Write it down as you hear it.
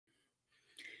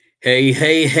Hey,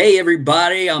 hey, hey,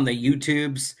 everybody on the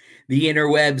YouTubes, the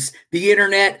interwebs, the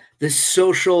internet, the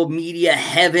social media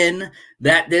heaven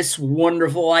that this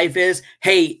wonderful life is.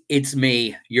 Hey, it's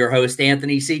me, your host,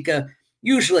 Anthony Sika.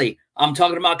 Usually, I'm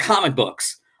talking about comic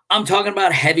books. I'm talking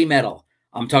about heavy metal.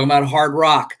 I'm talking about hard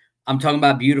rock. I'm talking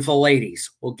about beautiful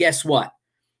ladies. Well, guess what?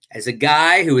 As a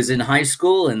guy who was in high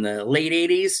school in the late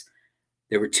 80s,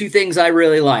 there were two things I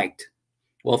really liked.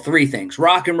 Well, three things: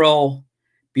 rock and roll,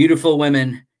 beautiful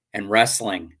women, and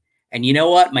wrestling. And you know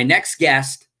what? My next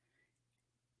guest,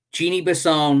 Jeanne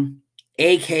Basone,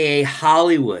 aka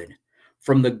Hollywood,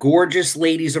 from the gorgeous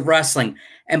ladies of wrestling.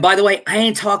 And by the way, I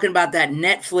ain't talking about that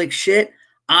Netflix shit.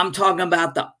 I'm talking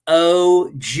about the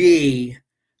OG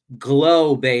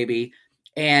Glow, baby.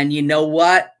 And you know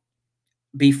what?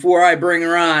 Before I bring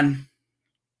her on,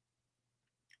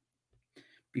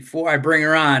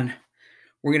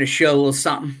 we're going to show a little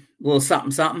something.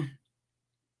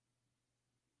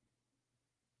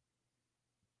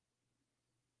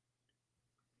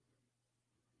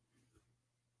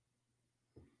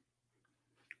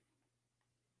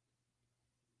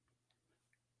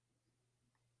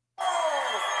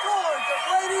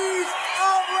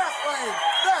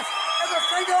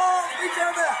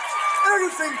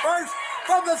 Introducing first,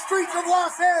 from the streets of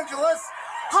Los Angeles,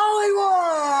 Hollywood!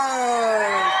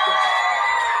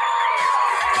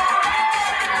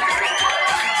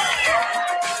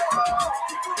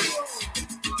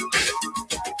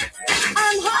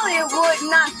 I'm Hollywood,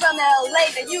 not from LA.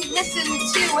 Now you listen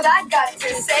to what I got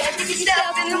to say. If you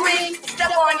step in the ring,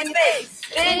 step on your face,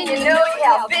 then you know you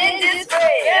have been disgraced. Where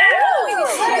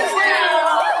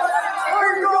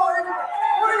are you going?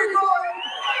 Where are you going?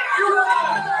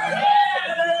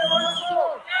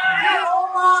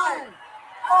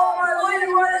 Oh my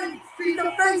lady, she's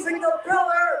defacing the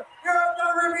pillar here at the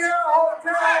Riviera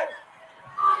Hotel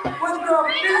with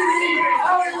graffiti.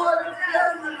 Hollywood is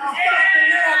getting the disgusting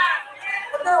in,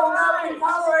 but that will not be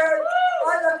tolerated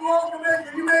by the Glow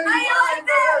Commission. You may be fined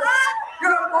for this.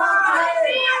 You're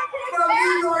Monte from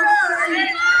New York City.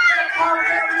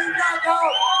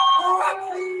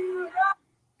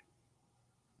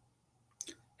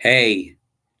 Hey,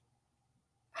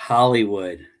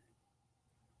 Hollywood.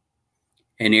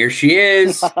 And here she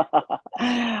is.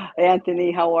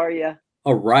 Anthony, how are you?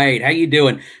 All right. How you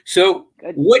doing? So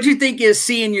Good. What'd you think is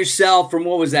seeing yourself from,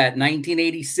 what was that,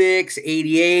 1986,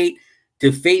 88,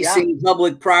 defacing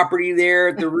public property there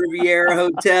at the Riviera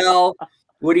Hotel?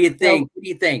 What do you think? What do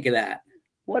you think of that?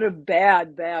 What a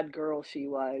bad girl she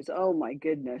was. Oh my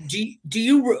goodness. Do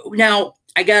you now,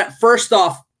 first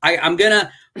off, I'm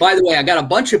gonna, by the way, I got a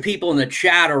bunch of people in the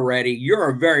chat already. You're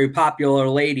a very popular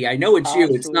lady. I know it's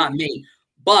you, it's not me.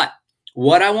 But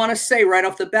what I want to say right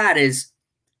off the bat is,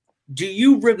 do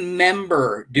you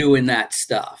remember doing that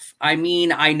stuff? I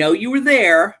mean, I know you were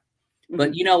there,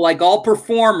 but you know, like all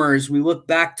performers, we look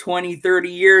back 20,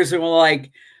 30 years and we're like,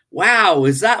 wow,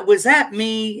 was that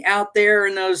me out there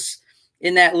in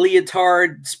that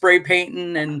leotard spray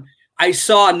painting? And I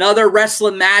saw another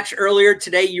wrestling match earlier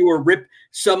today. You were ripped.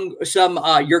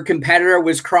 Your competitor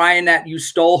was crying that you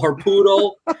stole her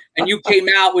poodle, and you came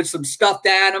out with some stuffed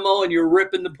animal and you're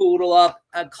ripping the poodle up.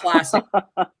 A classic.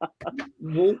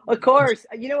 Of course.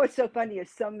 You know what's so funny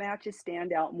is some matches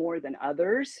stand out more than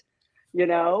others, you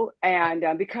know, and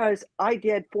because I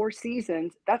did 4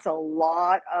 seasons, that's a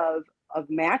lot of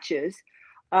matches.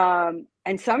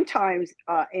 And sometimes,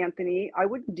 Anthony, I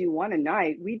wouldn't do 1 a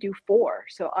night. We do 4.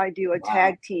 So I do a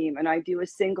tag team and I do a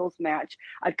singles match.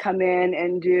 I'd come in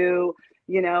and do,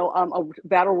 you know, a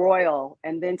battle royal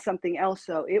and then something else.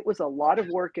 So it was a lot of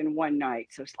work in 1 night.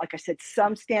 So like I said,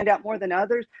 some stand out more than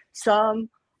others. Some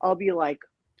I'll be like,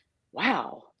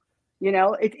 wow, you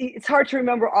know, it's hard to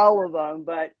remember all of them,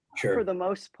 but for the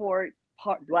most part,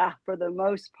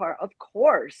 of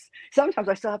course. Sometimes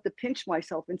I still have to pinch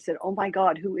myself and say, oh my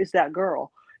God, who is that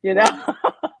girl? You know?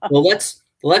 Well,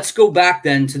 let's go back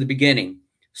then to the beginning.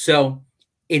 So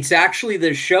it's actually,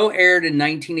 the show aired in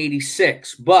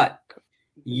 1986, but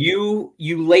you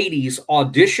ladies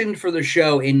auditioned for the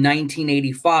show in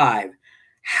 1985.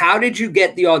 How did you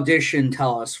get the audition?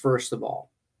 Tell us, first of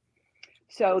all.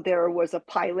 So there was a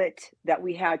pilot that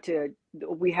we had to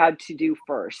do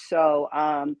first. So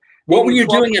what were you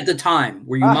doing at the time?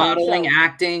 Were you modeling,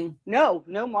 acting? No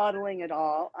modeling at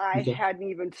all. I hadn't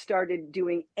even started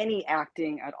doing any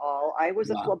acting at all. I was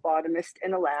a phlebotomist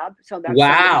in a lab. So that's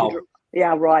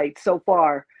yeah, right. So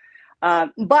far.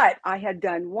 But I had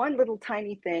done one little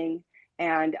tiny thing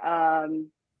and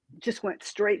just went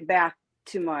straight back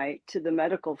to the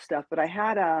medical stuff. But I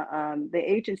had the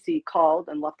agency called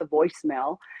and left a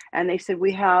voicemail, and they said,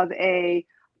 we have a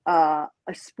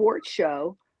sports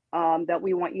show that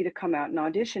we want you to come out and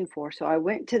audition for. So I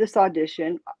went to this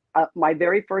audition, my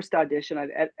very first audition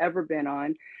I've ever been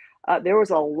on. There was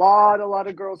a lot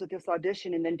of girls at this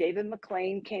audition. And then David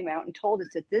McLean came out and told us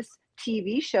that this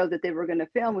TV show that they were going to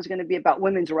film was going to be about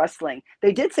women's wrestling.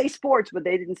 They did say sports, but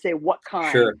they didn't say what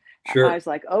kind. Sure. I was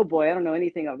like, oh boy, I don't know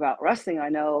anything about wrestling. I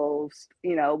know,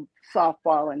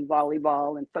 softball and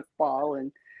volleyball and football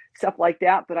and stuff like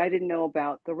that, but I didn't know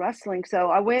about the wrestling. So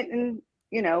I went and,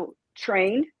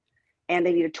 trained, and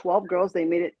they needed 12 girls. They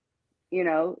made it,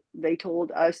 they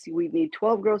told us we'd need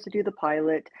 12 girls to do the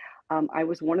pilot. I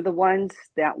was one of the ones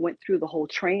that went through the whole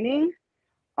training.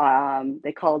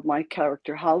 They called my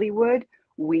character Hollywood.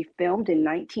 We filmed in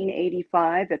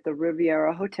 1985 at the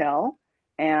Riviera Hotel,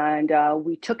 and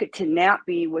we took it to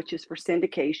NATB, which is for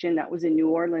syndication. That was in New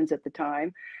Orleans at the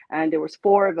time. And there was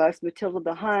 4 of us, Matilda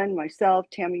the Hun, myself,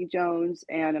 Tammy Jones,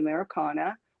 and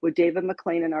Americana, with David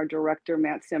McLean and our director,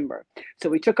 Matt Simber. So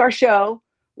we took our show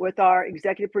with our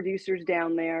executive producers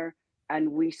down there,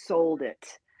 and we sold it.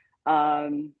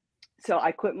 So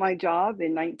I quit my job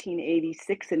in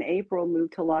 1986 in April,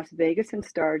 moved to Las Vegas, and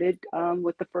started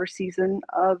with the first season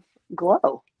of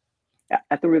Glow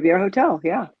at the Riviera Hotel.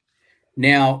 Yeah.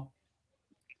 Now,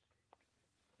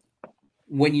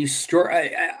 when you store,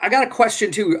 I got a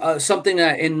question too, something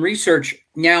in research.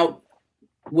 Now,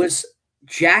 was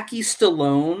Jackie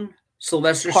Stallone,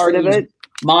 Sylvester Stallone's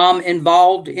mom,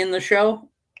 involved in the show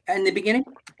in the beginning?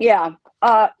 Yeah.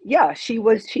 Yeah, she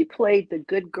played the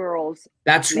good girls.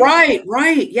 That's right.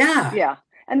 Yeah. Yeah.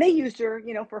 And they used her,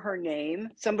 for her name.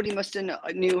 Somebody must have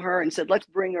knew her and said, let's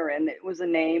bring her in. It was a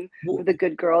name for the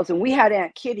good girls. And we had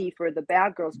Aunt Kitty for the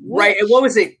bad girls. Right. And what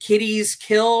was it? Kitty's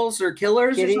Kills or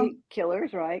Killers? Kitty or something?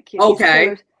 Killers, right? Kitty's okay.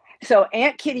 Killers. So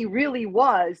Aunt Kitty really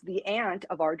was the aunt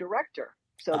of our director.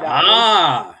 So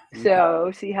that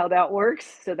so see how that works?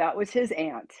 So that was his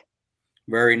aunt.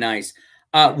 Very nice.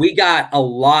 We got a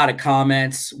lot of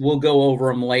comments. We'll go over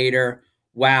them later.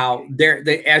 Wow.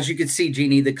 As you can see,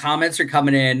 Jeannie, the comments are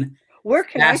coming in. Where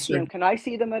can I see them? Can I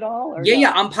see them at all? Or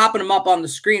yeah. I'm popping them up on the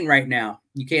screen right now.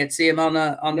 You can't see them on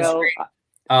the screen.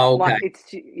 Oh, okay.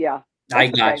 Yeah. I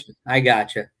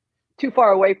got you. Too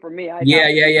far away from me.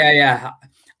 Yeah.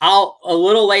 A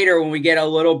little later, when we get a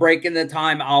little break in the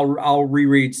time, I'll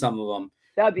reread some of them.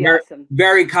 That'd be awesome.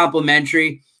 Very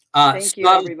complimentary. Thank you,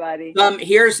 everybody.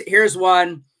 Here's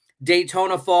one.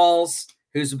 Daytona Falls,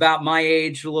 who's about my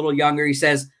age, a little younger. He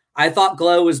says, I thought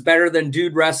Glow was better than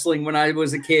Dude Wrestling when I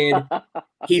was a kid.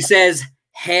 He says,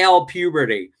 hail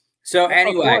puberty. So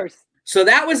anyway, so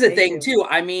that was a thing too.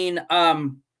 I mean,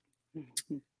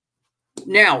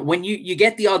 now when you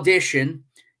get the audition,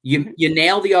 you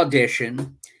nail the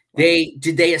audition.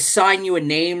 Did they assign you a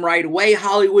name right away,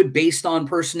 Hollywood, based on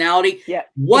personality? Yeah,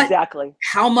 exactly.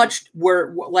 How much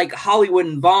were, like, Hollywood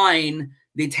and Vine,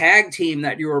 the tag team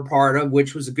that you were a part of,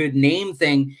 which was a good name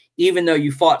thing, even though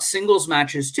you fought singles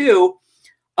matches too,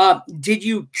 did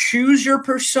you choose your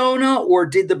persona, or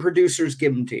did the producers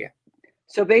give them to you?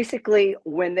 So basically,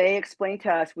 when they explained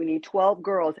to us, we need 12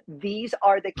 girls, these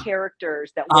are the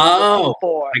characters that we're looking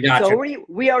for. I got so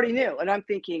we already knew. And I'm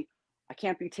thinking, I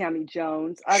can't be Tammy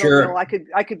Jones. I don't know.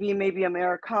 I could be maybe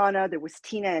Americana. There was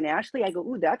Tina and Ashley. I go,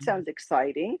 ooh, that sounds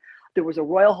exciting. There was a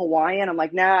Royal Hawaiian. I'm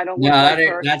like, nah, I don't look like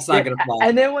her. That's not going to fly.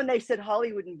 And then when they said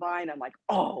Hollywood and Vine, I'm like,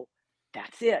 oh,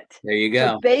 that's it. There you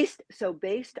go. So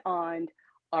based on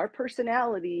our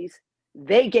personalities,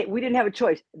 we didn't have a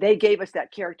choice. They gave us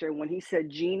that character. And when he said,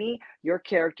 Jeannie, your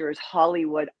character is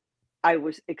Hollywood, I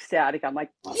was ecstatic. I'm like,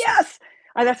 yes.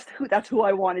 And that's who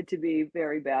I wanted to be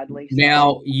very badly. So.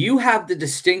 Now, you have the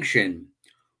distinction.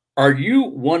 Are you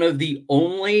one of the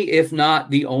only, if not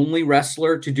the only,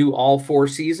 wrestler to do all 4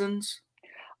 seasons?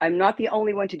 I'm not the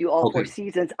only one to do all 4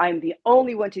 seasons. I'm the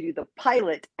only one to do the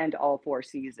pilot and all 4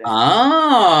 seasons.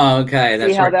 Oh, okay.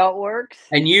 That's how that works.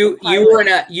 And you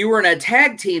were in a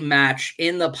tag team match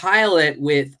in the pilot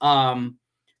with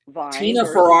Tina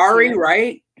Ferrari,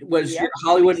 right? Was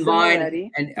Hollywood and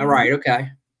Vine? And all right, okay.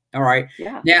 All right.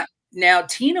 Yeah. Now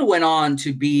Tina went on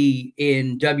to be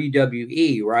in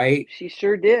WWE, right? She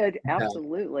sure did.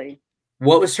 Absolutely.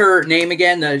 What was her name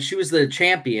again? She was the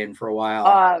champion for a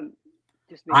while.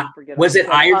 Just made me forget. Was it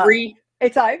Ivory?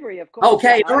 It's Ivory, of course.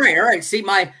 Okay. Yeah, all right. See,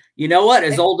 you know what?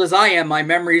 As old as I am, my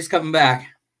memory is coming back.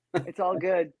 It's all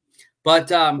good. But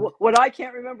what I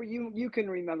can't remember, you can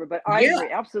remember. But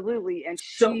Ivory, absolutely. And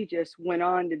she just went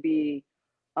on to be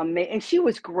amazing. And she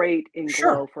was great in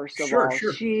Glow, first of all.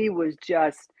 She was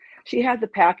she had the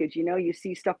package. You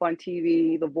see stuff on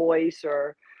TV, The Voice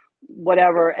or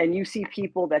whatever, and you see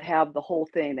people that have the whole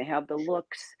thing. They have the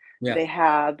looks, they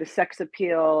have the sex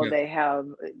appeal, they have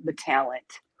the talent.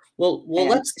 Well, And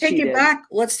let's take she it did. back.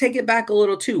 Let's take it back a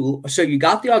little too. So you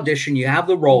got the audition, you have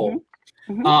the role.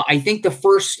 I think the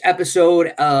first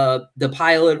episode, the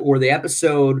pilot or the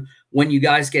episode when you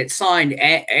guys get signed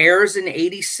airs in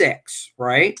 86,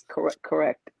 right?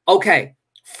 Correct. Okay.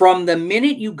 From the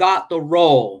minute you got the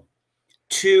role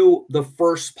to the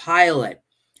first pilot,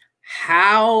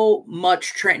 how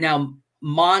much now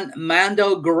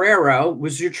Mando Guerrero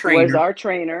was your trainer. Was our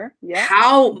trainer. Yeah.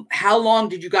 How long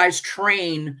did you guys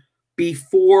train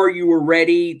before you were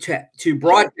ready to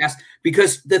broadcast? Sure.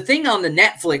 Because the thing on the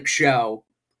Netflix show,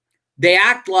 they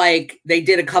act like they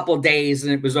did a couple of days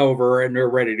and it was over and they're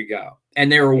ready to go.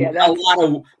 And there were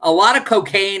a lot of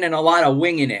cocaine and a lot of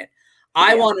winging it.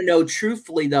 I want to know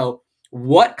truthfully though,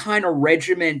 what kind of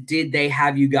regimen did they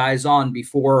have you guys on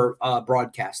before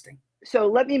broadcasting? So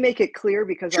let me make it clear,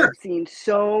 because I've seen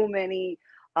so many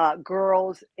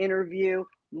girls interview.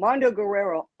 Mando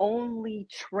Guerrero only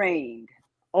trained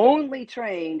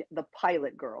the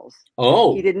pilot girls.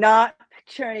 Oh. He did not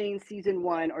train season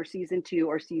 1 or season 2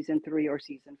 or season 3 or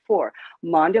season 4.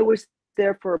 Mando was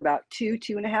there for about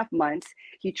 2.5 months.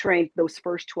 He trained those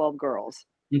first 12 girls.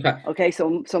 Okay.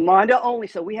 So Mando only.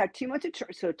 So we had 2 months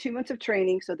of 2 months of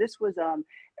training. So this was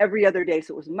every other day.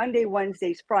 So it was Monday,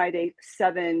 Wednesdays, Friday,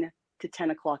 7 to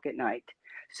 10 o'clock at night.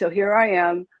 So here I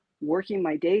am working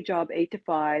my day job 8 to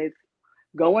 5,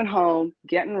 going home,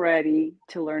 getting ready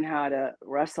to learn how to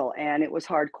wrestle. And it was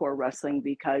hardcore wrestling,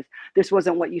 because this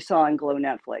wasn't what you saw on Glow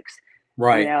Netflix.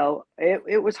 Right. You know,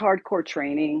 it was hardcore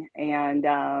training.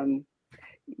 And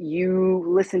you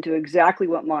listen to exactly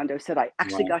what Mando said. I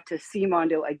actually got to see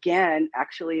Mando again,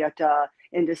 actually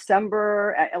in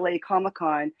December at LA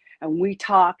Comic-Con. And we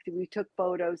talked, we took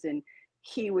photos, and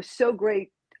he was so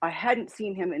great. I hadn't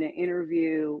seen him in an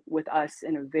interview with us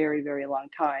in a very, very long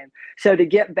time. So to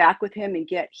get back with him and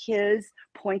get his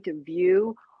point of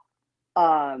view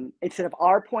instead of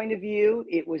our point of view,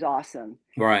 it was awesome.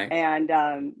 Right.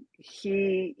 And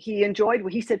he enjoyed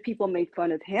what he said. People made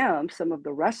fun of him, some of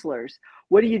the wrestlers.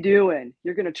 What are you doing?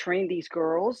 You're going to train these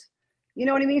girls? You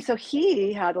know what I mean? So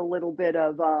he had a little bit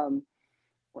of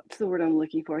what's the word I'm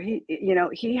looking for?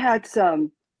 He had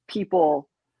some people.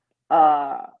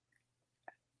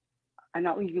 I'm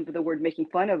not looking for the word making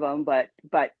fun of them, but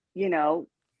you know,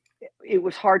 it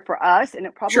was hard for us, and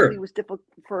it probably was difficult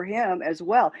for him as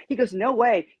well. He goes, no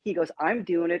way. He goes, I'm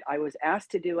doing it. I was asked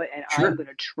to do it, and I'm going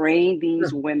to train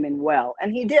these women well.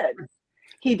 And he did.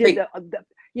 He did.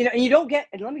 You know, and you don't get.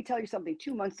 And let me tell you something.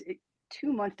 2 months.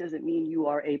 2 months doesn't mean you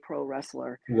are a pro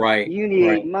wrestler. Right. You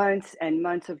need months and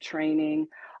months of training.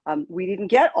 We didn't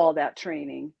get all that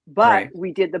training, but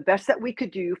we did the best that we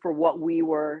could do for what we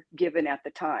were given at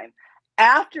the time.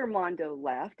 After Mando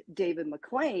left, David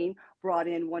McLean brought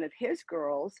in one of his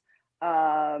girls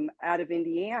out of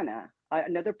Indiana,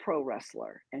 another pro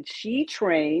wrestler, and she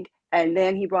trained. And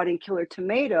then he brought in Killer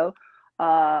Tomato,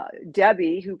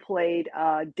 Debbie, who played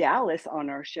Dallas on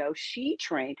our show. She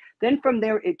trained. Then from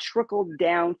there, it trickled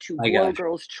down to Glow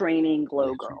Girls training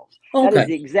Glow Girls. That is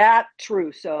the exact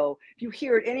truth. So if you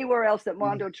hear it anywhere else that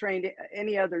Mando trained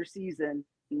any other season,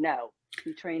 no.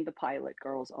 He trained the pilot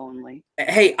girls only.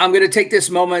 Hey, I'm going to take this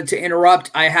moment to interrupt.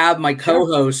 I have my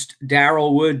co-host,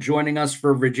 Daryl Wood, joining us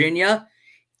for Virginia,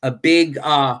 a big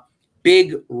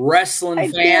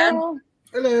wrestling fan. Daryl.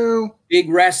 Hello. Big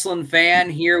wrestling fan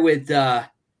here with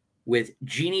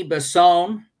Jeanne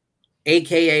Basone,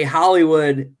 a.k.a.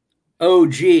 Hollywood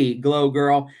OG Glow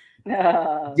Girl.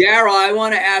 Daryl, I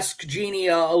want to ask Jeanne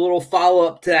a little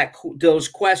follow-up to those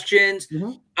questions.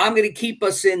 I'm going to keep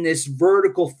us in this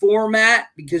vertical format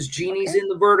because Jeannie's in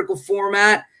the vertical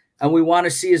format, and we want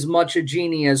to see as much of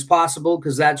Jeanne as possible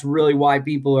because that's really why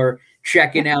people are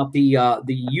checking out the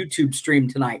YouTube stream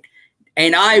tonight.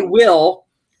 And I will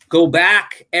go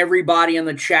back, everybody in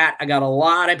the chat. I got a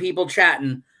lot of people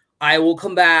chatting. I will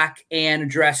come back and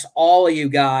address all of you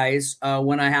guys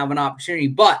when I have an opportunity.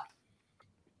 But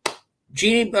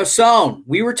Jeanne Basone,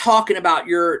 we were talking about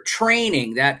your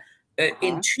training that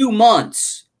in 2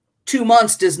 months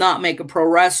does not make a pro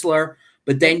wrestler,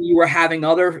 but then you were having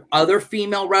other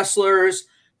female wrestlers,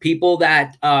 people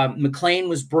that McLean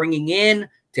was bringing in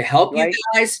to help you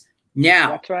guys.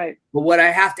 Now, that's right. But what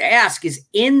I have to ask is,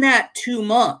 in that 2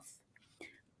 month,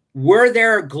 were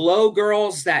there Glow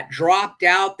Girls that dropped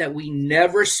out that we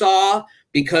never saw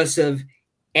because of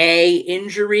A,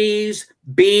 injuries,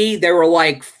 B, they were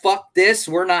like, fuck this,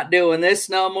 we're not doing this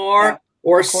no more,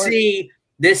 or C,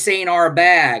 this ain't our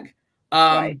bag?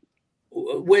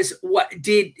 Was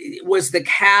the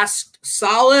cast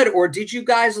solid, or did you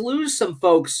guys lose some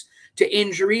folks to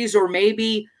injuries, or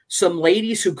maybe some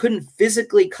ladies who couldn't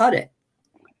physically cut it?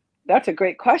 That's a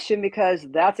great question because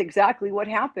that's exactly what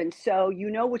happened. So you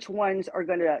know which ones are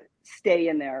going to stay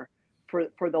in there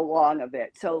for the long of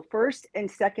it. So first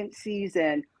and second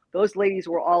season, those ladies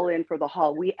were all in for the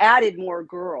haul. We added more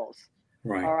girls.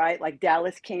 Right. All right. Like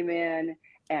Dallas came in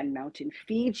and Mountain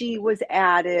Fiji was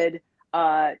added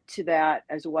to that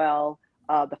as well.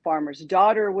 The Farmer's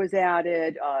Daughter was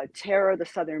added, Tara, the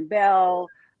Southern Belle,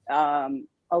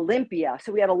 Olympia.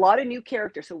 So we had a lot of new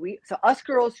characters. So us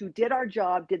girls who did our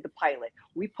job did the pilot.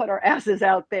 We put our asses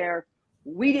out there.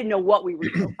 We didn't know what we were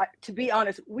doing. To be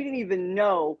honest, we didn't even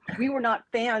know. We were not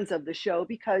fans of the show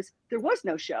because there was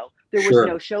no show. There was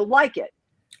no show like it.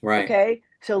 Right. Okay.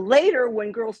 So later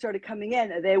when girls started coming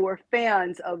in, they were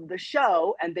fans of the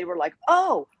show and they were like,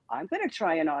 oh, I'm going to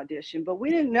try an audition, but we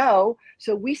didn't know.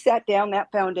 So we sat down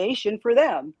that foundation for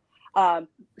them.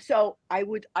 So I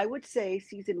would say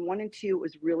season 1 and 2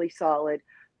 was really solid.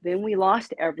 Then we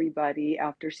lost everybody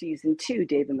after season 2.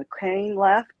 David McCain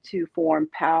left to form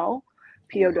POW.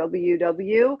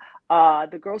 The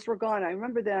girls were gone. I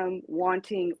remember them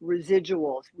wanting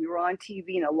residuals. We were on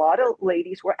TV and a lot of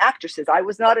ladies were actresses. I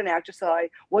was not an actress, so I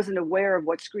wasn't aware of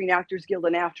what Screen Actors Guild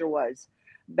and AFTRA was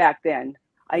back then.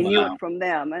 I knew it from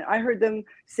them. And I heard them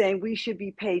saying we should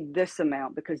be paid this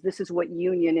amount because this is what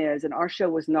union is. And our show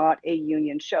was not a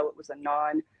union show. It was a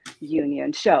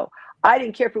non-union show. I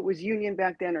didn't care if it was union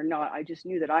back then or not. I just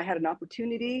knew that I had an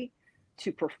opportunity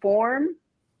to perform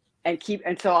and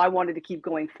so I wanted to keep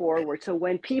going forward. So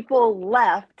when people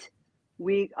left,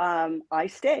 I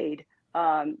stayed.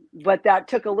 But that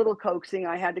took a little coaxing.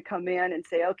 I had to come in and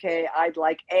say, okay, I'd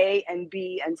like A and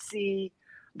B and C,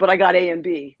 but I got A and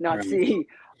B, not C.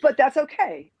 But that's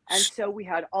okay. And so we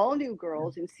had all new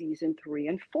girls in season 3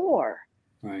 and 4.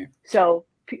 Right. So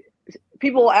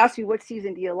people will ask me, what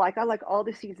season do you like? I like all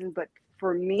the seasons, but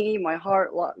for me, my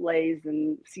heart lays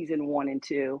in season 1 and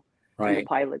 2. Right. And the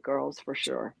pilot girls for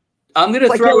sure. I'm going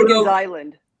to throw it over.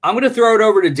 Island. I'm going to throw it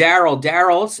over to Daryl.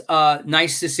 Daryl,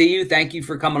 nice to see you. Thank you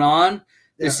for coming on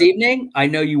this evening. I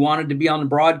know you wanted to be on the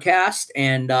broadcast,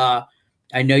 and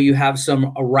I know you have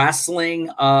some wrestling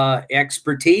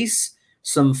expertise,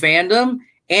 some fandom,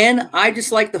 and I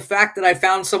just like the fact that I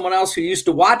found someone else who used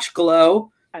to watch Glow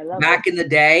back in the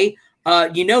day.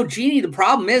 You know, Jeannie, the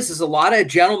problem is a lot of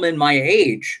gentlemen my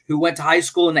age who went to high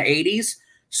school in the 80s,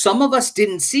 some of us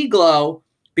didn't see Glow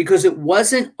because it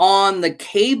wasn't on the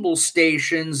cable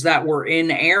stations that were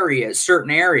in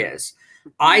certain areas.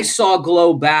 I saw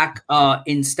Glow back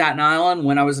in Staten Island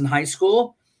when I was in high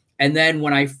school. And then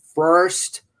when I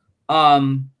first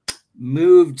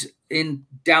moved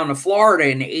down to Florida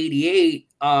in '88,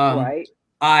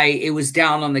 it was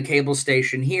down on the cable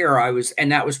station here.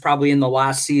 And that was probably in the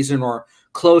last season or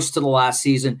close to the last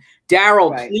season.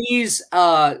 Daryl, please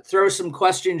throw some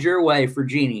questions your way for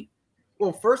Jeannie.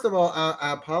 Well, first of all,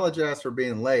 I apologize for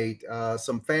being late.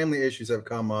 Some family issues have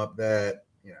come up that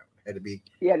had to be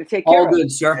to take care of.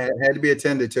 Good, sir. Had to be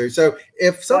attended to. So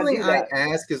if something I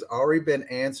ask has already been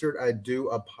answered, I do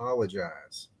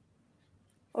apologize.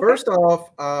 Okay. First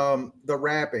off, the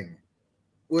rapping,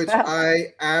 which I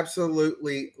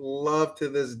absolutely love to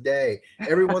this day.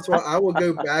 Every once in a while, I will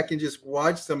go back and just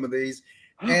watch some of these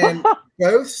and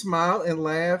both smile and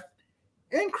laugh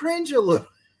and cringe a little.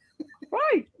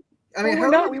 Right. I mean,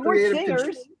 we weren't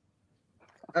singers.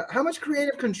 How much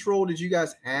creative control did you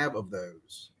guys have of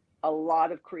those? A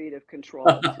lot of creative control.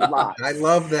 Lots. I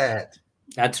love that.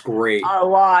 That's great. A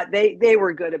lot. They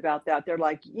were good about that. They're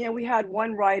like, we had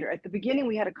one writer. At the beginning,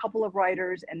 we had a couple of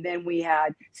writers, and then we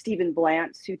had Stephen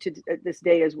Blantz, who to this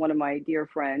day is one of my dear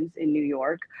friends in New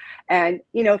York. And,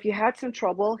 if you had some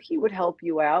trouble, he would help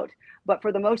you out. But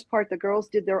for the most part, the girls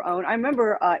did their own. I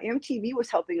remember MTV was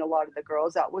helping a lot of the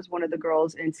girls. That was one of the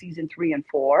girls in season 3 and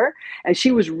 4. And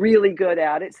she was really good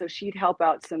at it. So she'd help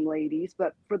out some ladies.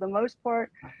 But for the most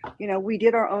part, we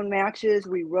did our own matches.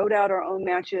 We wrote out our own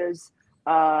matches,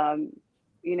 and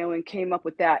came up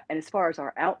with that. And as far as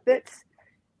our outfits,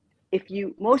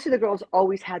 most of the girls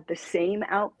always had the same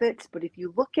outfits. But if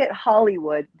you look at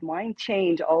Hollywood, mine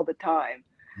change all the time.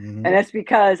 Mm-hmm. And that's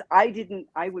because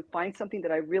I would find something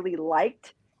that I really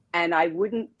liked and I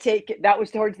wouldn't take it. That was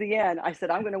towards the end. I said,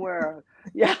 I'm going to wear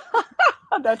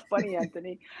that's funny,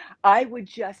 Anthony. I would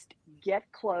just get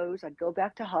clothes. I'd go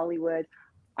back to Hollywood.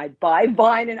 I'd buy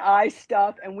Vine and I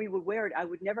stuff and we would wear it. I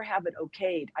would never have it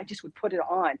okayed. I just would put it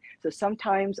on. So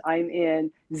sometimes I'm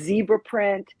in zebra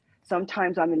print.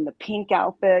 Sometimes I'm in the pink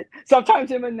outfit.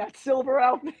 Sometimes I'm in that silver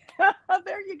outfit.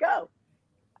 There you go.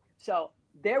 So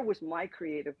there was my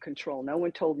creative control. No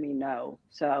one told me no.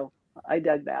 So I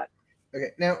did that.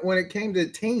 Okay. Now, when it came to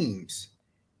teams,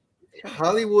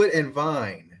 Hollywood and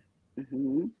Vine,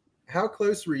 how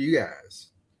close were you guys?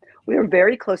 We were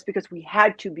very close because we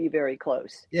had to be very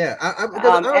close. Yeah,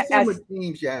 because I assume with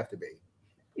teams you have to be.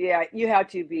 Yeah, you had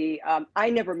to be. I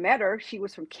never met her. She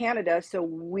was from Canada, so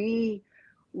we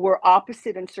were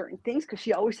opposite in certain things because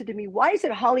she always said to me, "Why is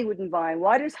it Hollywood and Vine?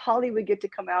 Why does Hollywood get to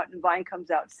come out and Vine comes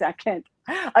out second?"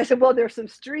 I said, "Well, there's some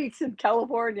streets in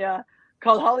California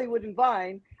called Hollywood and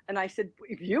Vine." And I said,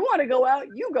 "If you want to go out,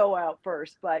 you go out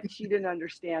first." But she didn't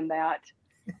understand that,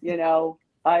 you know.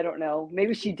 I don't know.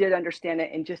 Maybe she did understand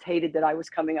it and just hated that I was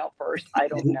coming out first. I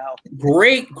don't know.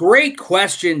 Great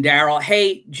question, Daryl.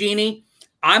 Hey, Jeannie,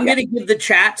 I'm going to give the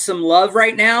chat some love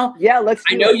right now. Yeah, let's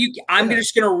do it. I'm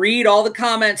just going to read all the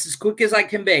comments as quick as I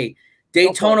can be.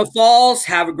 Daytona Falls,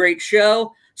 have a great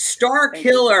show. Star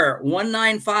Killer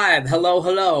 195, hello,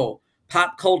 hello.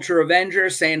 Pop Culture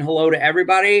Avenger saying hello to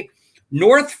everybody.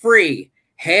 North Free,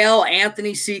 hail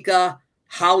Anthony Sika,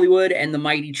 Hollywood, and the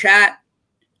mighty chat.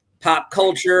 Pop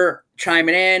Culture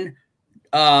chiming in.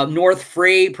 North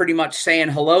Free pretty much saying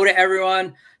hello to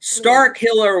everyone. Star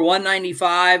Killer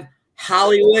 195,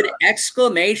 Hollywood,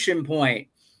 exclamation point.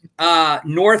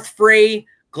 North Free,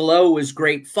 Glow was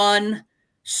great fun.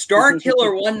 Star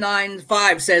Killer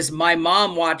 195 says, my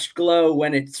mom watched Glow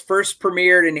when it first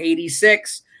premiered in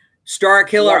 86. Star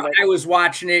Killer, I was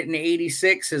watching it in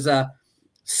 86 as a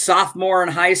sophomore in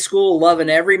high school, loving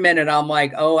every minute. I'm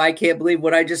like, oh, I can't believe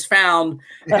what I just found.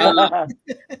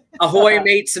 Ahoy,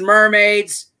 mates and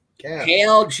mermaids. Yeah.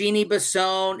 Hail Jeanne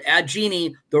Basone.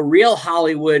 Jeannie, the real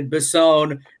Hollywood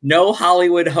Basone. No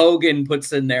Hollywood Hogan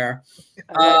puts in there.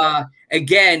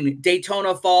 Again,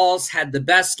 Daytona Falls had the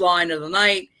best line of the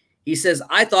night. He says,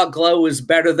 I thought Glow was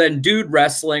better than dude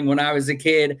wrestling when I was a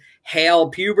kid. Hail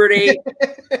puberty.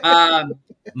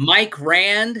 Mike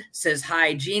Rand says,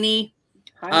 hi, Jeannie.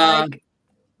 Hi, Mike.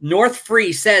 North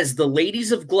Free says, the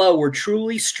ladies of Glow were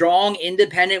truly strong,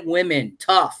 independent women.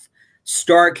 Tough.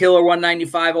 Star Killer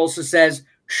 195 also says,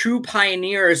 true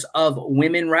pioneers of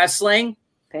women wrestling.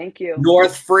 Thank you.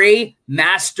 North Free,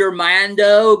 Master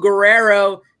Mando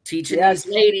Guerrero, teaching these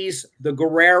ladies the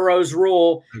Guerrero's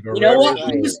rule. You know what?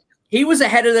 He was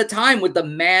ahead of the time with the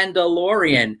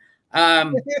Mandalorian.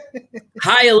 Hi,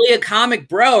 Aaliyah Comic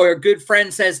Bro, our good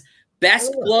friend, says,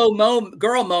 best Glow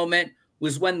girl moment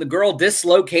was when the girl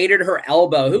dislocated her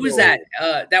elbow. Who was that?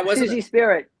 That wasn't Susie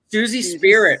Spirit. Susie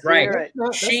Spirit, right? That's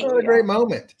not a great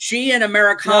moment. She and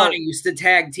Americana used to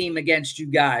tag team against you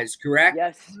guys, correct?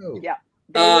 Yes. Yeah.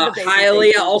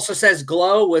 Hialeah also says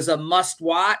Glow was a must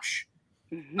watch.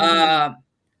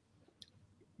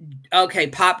 Okay,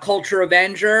 Pop Culture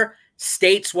Avenger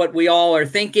states what we all are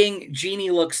thinking.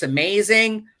 Jeannie looks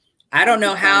amazing. I don't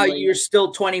know how you're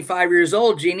still 25 years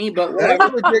old, Jeannie, but whatever.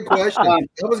 That's a good question.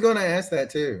 I was going to ask that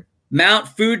too. Mount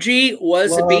Fuji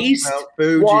was a beast. Mount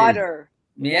Fuji. Water.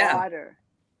 Yeah. Water.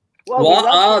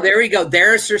 Well, there we go.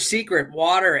 There's her secret.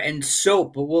 Water and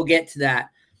soap, but we'll get to that.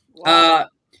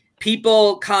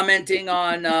 People commenting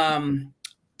on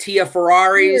Tia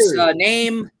Ferrari's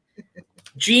name.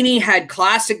 Jeannie had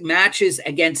classic matches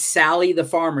against Sally the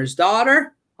farmer's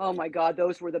daughter. Oh my God,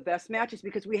 those were the best matches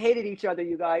because we hated each other,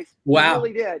 you guys. Wow. We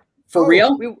really did. For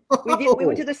real? We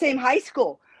went to the same high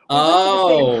school. We went to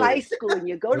the same high school, and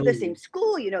you go to the same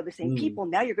school, you know, the same people.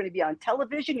 Now you're going to be on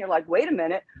television. You're like, wait a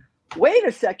minute. Wait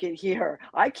a second here.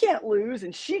 I can't lose,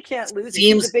 and she can't lose.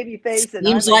 Seems a baby face. And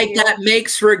seems like that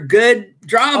makes for good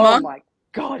drama. Oh my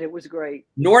God, it was great.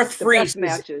 North Free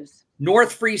matches.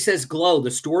 North Free says, Glow,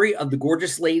 the story of the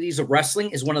gorgeous ladies of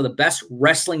wrestling is one of the best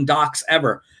wrestling docs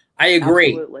ever. I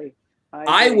agree. Absolutely.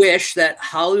 I wish that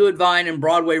Hollywood Vine and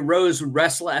Broadway Rose would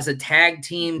wrestle as a tag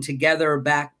team together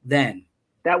back then.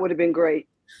 That would have been great.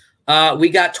 We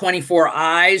got 24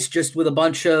 eyes just with a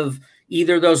bunch of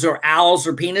either those are owls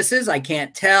or penises. I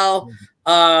can't tell.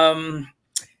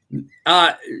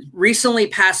 Recently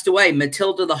passed away,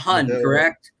 Matilda the Hun,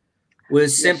 correct?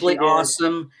 Was simply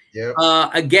awesome. Yep.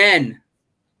 Again,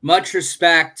 much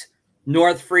respect.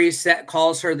 North Free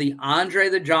calls her the Andre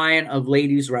the Giant of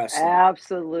ladies wrestling.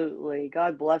 Absolutely.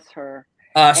 God bless her.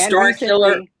 Star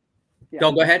Killer.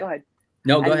 Go ahead. Go ahead.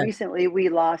 No, go ahead. Recently, we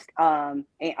lost Angel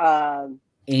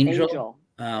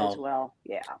as well.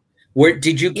 Yeah. Where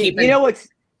did you keep? You know what's?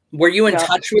 Were you in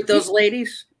touch with those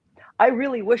ladies? I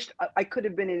really wished I could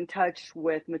have been in touch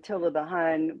with Matilda the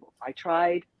Hun. I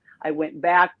tried. I went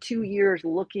back 2 years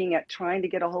looking at trying to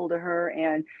get a hold of her,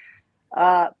 and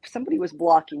somebody was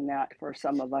blocking that for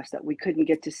some of us that we couldn't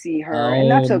get to see her, and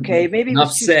that's okay. Maybe it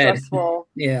was too stressful.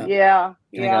 Yeah.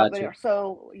 But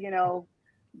so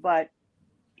but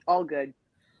all good.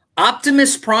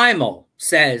 Optimus Primal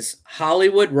says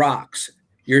Hollywood rocks.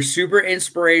 You're super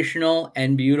inspirational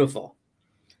and beautiful.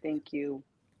 Thank you.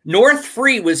 North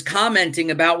Free was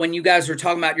commenting about when you guys were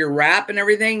talking about your rap and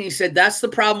everything. He said that's the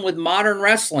problem with modern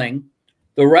wrestling.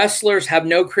 The wrestlers have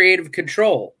no creative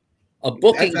control. A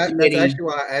booking committee. That's actually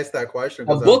why I asked that question.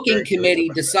 A booking committee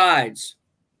decides.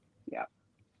 Yeah.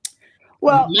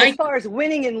 Well, Mike, as far as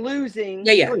winning and losing,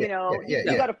 you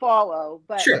got to follow.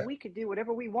 But sure. we could do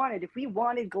whatever we wanted. If we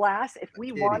wanted glass, if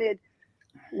we wanted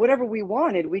whatever we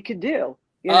wanted, we could do.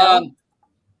 You know?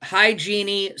 Hi,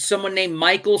 Jeannie. Someone named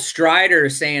Michael Strider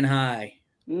is saying hi.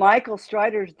 Michael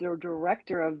Strider's the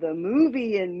director of the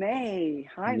movie in May.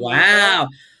 Hi, wow.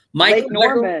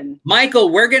 Michael,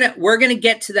 we're gonna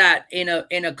get to that in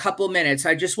a couple of minutes.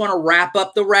 I just want to wrap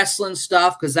up the wrestling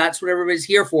stuff because that's what everybody's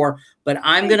here for. But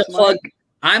I'm gonna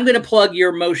plug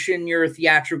your motion, your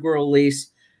theatrical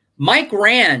release. Mike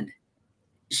Rand,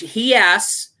 he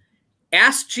asked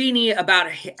Jeannie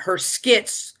about her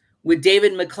skits with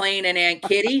David McClain and Aunt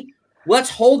Kitty. Let's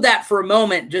hold that for a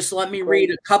moment. Just let me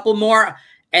read a couple more,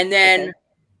 and then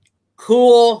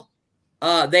cool.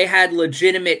 They had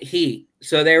legitimate heat.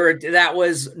 So that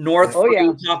was North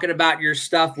talking about your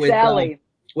stuff with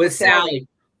Sally.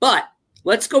 But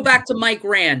let's go back to Mike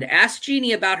Rand. Ask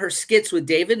Jeannie about her skits with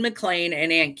David McClain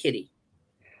and Aunt Kitty.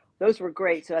 Those were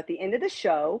great. So at the end of the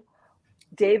show,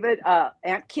 David,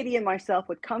 Aunt Kitty and myself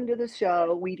would come to the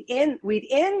show. We'd end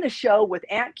the show with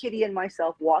Aunt Kitty and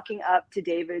myself walking up to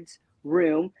David's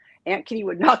room. Aunt Kitty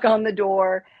would knock on the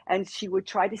door and she would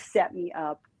try to set me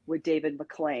up with David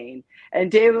McClain,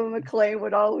 and David McClain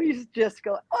would always just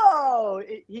go, oh,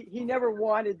 he never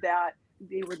wanted that.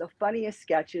 They were the funniest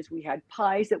sketches. We had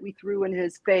pies that we threw in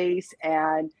his face,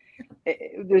 and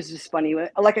it was just funny.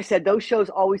 Like I said, those shows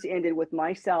always ended with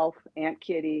myself, Aunt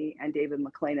Kitty, and David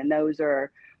McClain, and those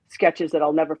are sketches that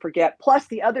I'll never forget. Plus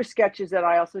the other sketches that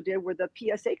I also did were the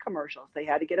PSA commercials. They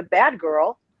had to get a bad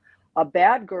girl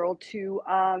to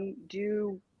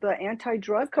do the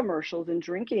anti-drug commercials and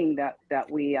drinking that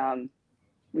we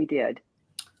did,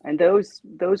 and those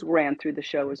ran through the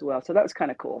show as well. So that was kind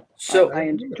of cool. So I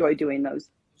enjoy doing those.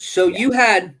 So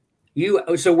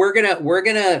so we're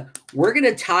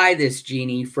gonna tie this,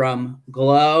 Jeannie, from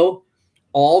Glow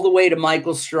all the way to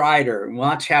Michael Strider, and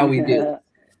watch how we do.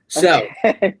 So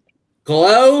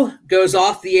Glow goes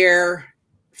off the air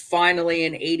finally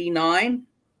in '89,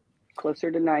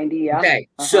 closer to 90. Yeah. Okay.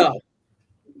 So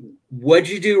what'd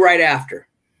you do right after?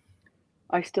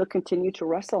 I still continue to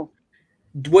wrestle.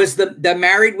 Was the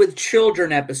Married with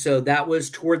Children episode, that was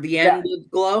toward the end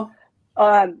of Glow?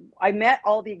 I met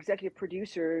all the executive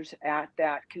producers at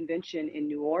that convention in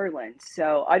New Orleans.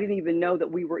 So I didn't even know that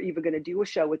we were even going to do a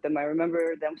show with them. I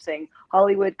remember them saying,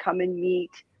 Hollywood, come and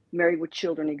meet Married with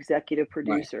Children executive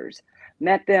producers. Right.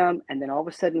 Met them, and then all of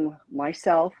a sudden,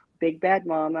 myself, Big Bad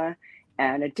Mama,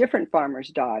 and a different farmer's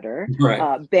daughter,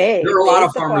 Babe. There are a lot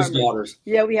of farmer's daughters.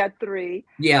 Yeah, we had 3.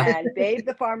 Yeah. And Babe,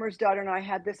 the farmer's daughter, and I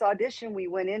had this audition. We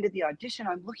went into the audition.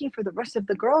 I'm looking for the rest of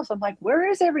the girls. I'm like, where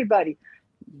is everybody?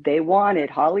 They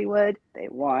wanted Hollywood. They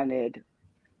wanted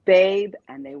Babe,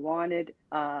 and they wanted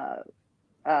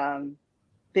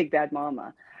Big Bad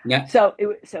Mama. Yeah. So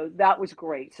that was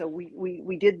great. So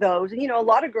we did those, and a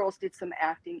lot of girls did some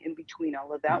acting in between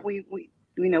all of that. We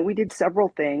did several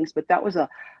things, but that was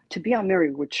to be on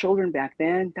Married with Children back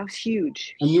then, that was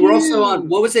huge. And you were also on,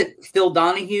 what was it, Phil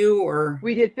Donahue, or?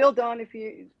 We did Phil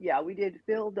Donahue. Yeah, we did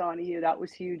Phil Donahue. That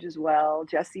was huge as well.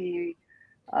 Jesse,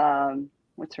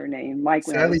 what's her name?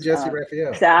 Sally Jesse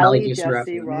Raphael. Sally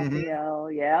Jesse Raphael.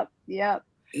 Mm-hmm. Yep.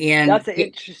 And that's an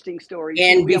interesting story.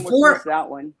 And before that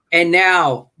one. And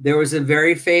now there was a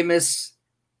very famous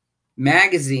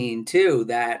magazine too,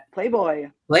 that Playboy,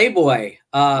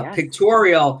 yes.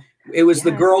 Pictorial. It was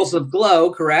the Girls of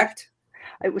Glow, correct?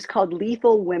 It was called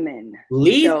Lethal Women.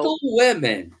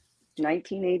 Women.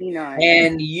 1989.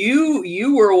 And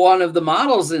you were one of the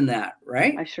models in that,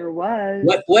 right? I sure was.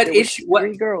 What issue? What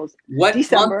 3 girls? What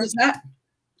December. month is that?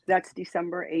 That's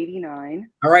December '89.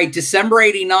 All right, December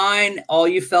 '89. All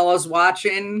you fellas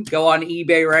watching, go on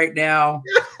eBay right now.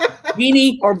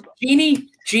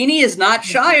 Jeannie is not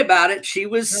shy about it. She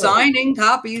was signing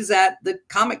copies at the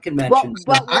comic convention.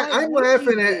 But I'm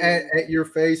laughing at your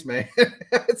face, man.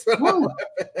 That's what I'm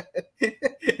laughing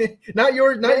at. Not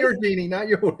yours, Jeannie, not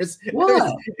yours.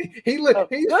 What? He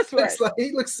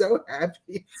looks so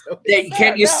happy.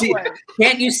 Can't you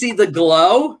see the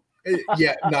glow?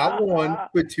 Yeah, not one,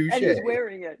 but 2 shades. And he's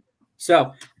wearing it.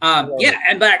 So,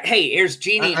 but hey, here's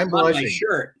Jeannie on my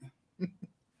shirt.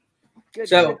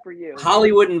 Good for you.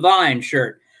 Hollywood and Vine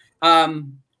shirt.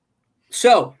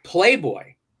 So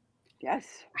Playboy. Yes.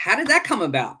 How did that come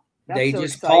about? That's they so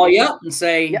just exciting. call you up and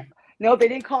say, No, they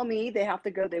didn't call me. They have to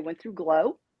go. They went through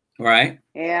Glow. Right.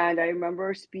 And I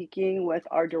remember speaking with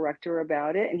our director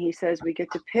about it, and he says we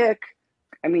get to pick.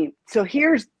 I mean, so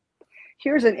here's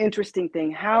an interesting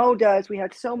thing. We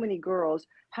had so many girls,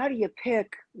 how do you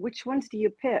pick? Which ones do you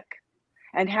pick?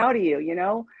 And how do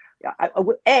you,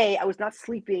 I was not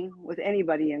sleeping with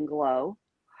anybody in Glow.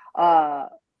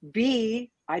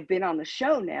 B, I'd been on the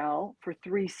show now for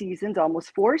 3 seasons,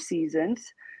 almost 4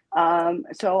 seasons.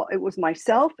 So it was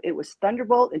myself, it was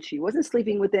Thunderbolt, and she wasn't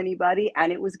sleeping with anybody,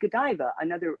 and it was Godiva,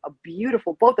 a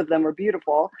beautiful, both of them were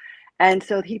beautiful. And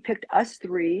so he picked us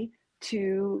 3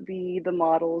 to be the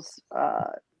models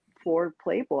for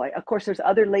Playboy. Of course, there's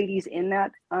other ladies in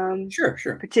that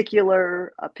sure.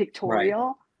 particular pictorial.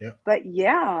 Right. Yeah. But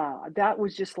yeah, that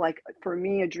was just like, for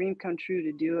me, a dream come true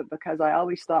to do it, because I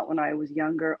always thought when I was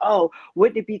younger, oh,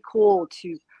 wouldn't it be cool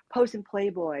to pose in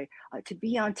Playboy, to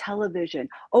be on television,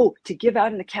 to give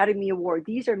out an Academy Award.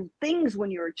 These are things when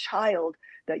you're a child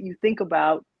that you think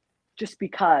about just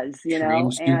because,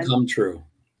 Dreams do come true.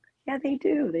 Yeah, they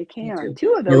do. They can. They do.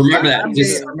 2 of those. Remember that.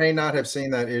 I may not have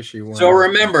seen that issue. So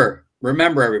remember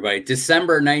everybody,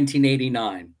 December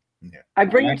 1989. Yeah. I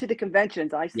bring them to the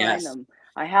conventions. I sign them.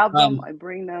 I have them. I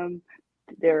bring them.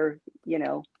 They're,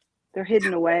 they're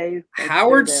hidden away.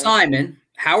 Howard Simon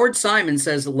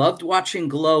says, loved watching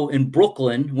Glow in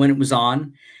Brooklyn when it was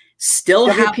on. Still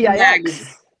have the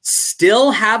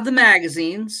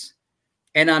magazines,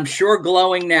 and I'm sure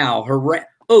glowing now. Hooray.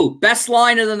 Oh, best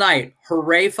line of the night.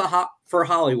 Hooray for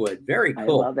Hollywood. Very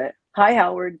cool. I love it. Hi,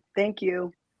 Howard. Thank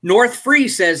you. North Free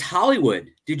says, Hollywood,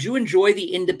 did you enjoy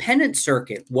the independent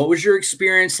circuit? What was your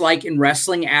experience like in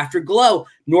wrestling after Glow?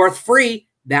 North Free,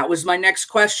 that was my next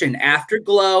question. After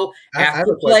Glow,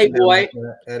 after Playboy.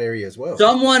 That area as well.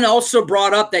 Someone also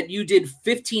brought up that you did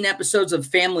 15 episodes of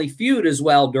Family Feud as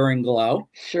well during Glow.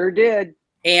 Sure did.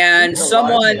 And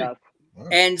someone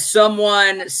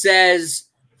says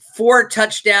 4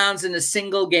 touchdowns in a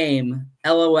single game.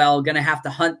 LOL, gonna have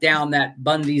to hunt down that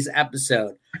Bundy's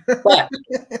episode. But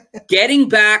getting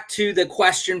back to the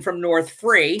question from North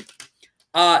Free,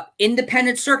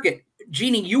 independent circuit.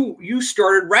 Jeannie, you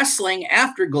started wrestling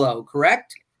after Glow,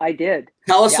 correct? I did.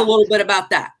 Tell us a little bit about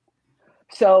that.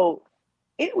 So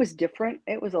it was different.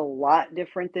 It was a lot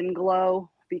different than Glow,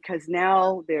 because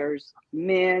now there's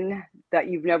men that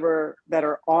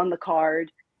are on the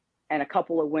card, and a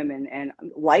couple of women. And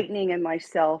Lightning and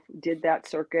myself did that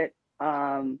circuit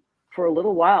for a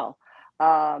little while.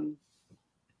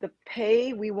 The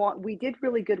pay we did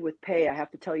really good with pay. I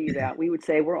have to tell you that. We would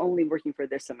say, we're only working for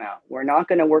this amount. We're not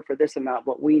going to work for this amount,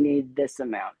 but we need this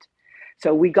amount.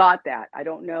 So we got that. I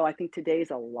don't know. I think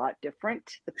today's a lot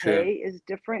different. The pay is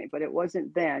different, but it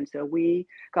wasn't then. So we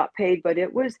got paid, but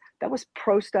that was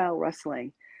pro style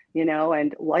wrestling,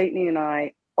 and Lightning and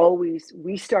I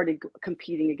we started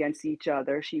competing against each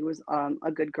other. She was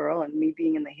a good girl, and me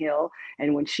being in the heel.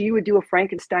 And when she would do a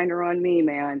Frankensteiner on me,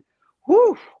 man,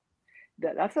 whoo,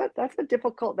 that's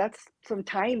some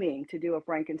timing to do a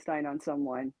Frankenstein on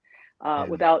someone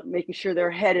without making sure their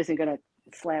head isn't going to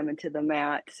slam into the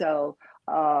mat. So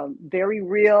very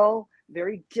real,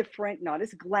 very different, not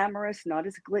as glamorous, not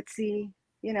as glitzy,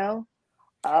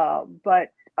 but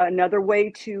another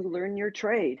way to learn your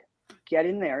trade. Get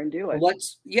in there and do it.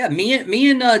 Me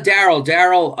and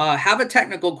Daryl have a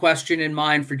technical question in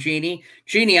mind for Jeannie.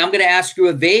 Jeannie, I'm going to ask you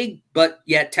a vague but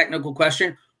yet technical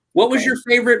question. What was your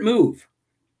favorite move?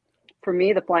 For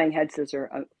me, the flying head scissor,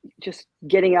 just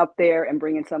getting up there and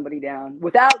bringing somebody down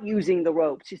without using the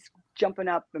ropes, just jumping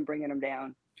up and bringing them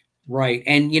down. Right.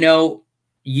 And,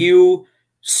 you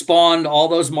spawned all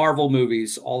those Marvel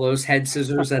movies, all those head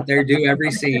scissors that they do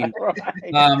every scene.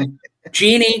 Right.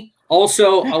 Jeannie,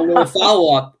 also a little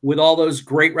follow-up with all those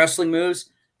great wrestling moves.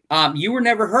 You were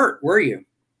never hurt, were you?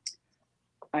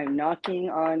 I'm knocking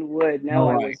on wood. No,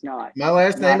 I was not. My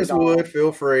last name is Wood.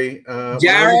 Feel free.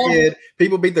 Daryl,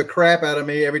 people beat the crap out of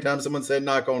me every time someone said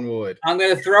knock on wood. I'm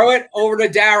going to throw it over to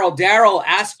Daryl. Daryl,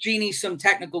 ask Jeannie some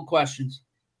technical questions.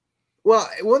 Well,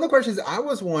 one of the questions I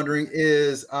was wondering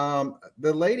is the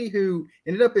lady who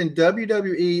ended up in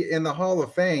WWE in the Hall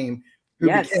of Fame, who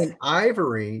became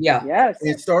Ivory,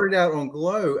 and started out on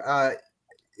Glow. Was that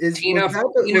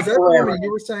the woman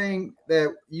you were saying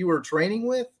that you were training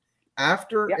with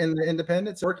after in the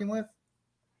independents, working with?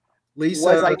 Lisa?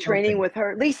 Was I training with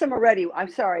her? Lisa Moretti. I'm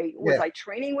sorry. Was I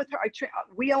training with her?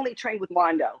 We only trained with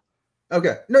Mondo.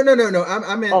 Okay. No.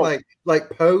 I meant like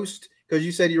post. Because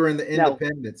you said you were in the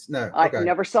independents. No, I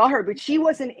never saw her, but she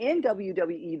wasn't in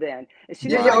WWE then. As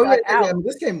soon as I got out,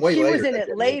 this came way later. She was in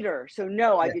it later. So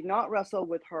no, I did not wrestle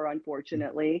with her,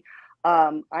 unfortunately.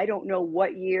 I don't know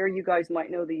what year. You guys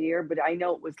might know the year, but I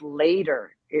know it was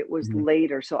later. It was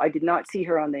later. So I did not see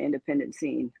her on the independent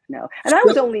scene. No. And I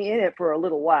was only in it for a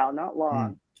little while, not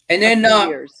long. And then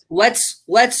years.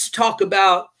 let's talk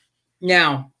about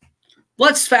now.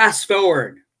 Let's fast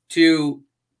forward to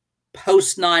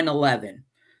post 9/11,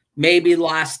 maybe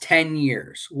last 10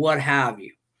 years, what have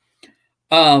you.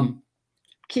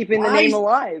 Keeping the name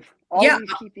alive.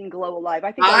 Always keeping Glow alive.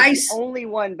 I think I was the only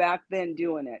one back then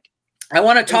doing it. I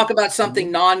want to talk about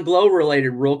something non-Glow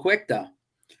related real quick, though.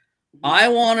 I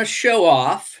want to show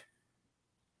off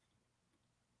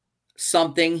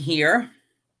something here.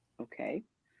 Okay.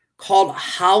 Called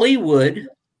Hollywood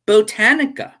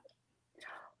Botanica.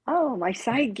 Oh, my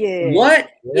side gig. What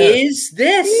is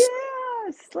this?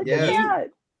 Yes, look at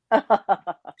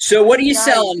that. So what are you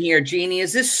selling here, Jeannie?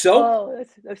 Is this soap? Oh,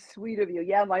 that's sweet of you.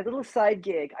 Yeah, my little side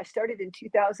gig. I started in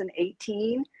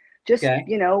 2018, just,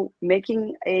 you know,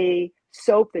 making a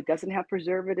soap that doesn't have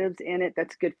preservatives in it.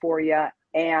 That's good for you.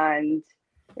 And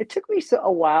it took me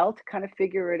a while to kind of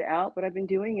figure it out, but I've been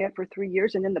doing it for 3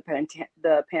 years. And then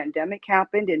the pandemic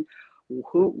happened, and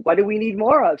what do we need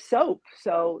more of? Soap.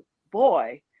 So,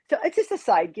 boy. So it's just a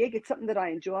side gig. It's something that I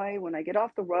enjoy when I get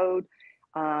off the road.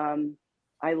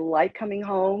 I like coming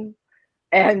home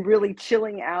and really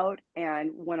chilling out.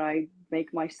 And when I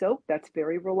make my soap, that's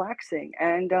very relaxing.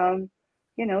 And,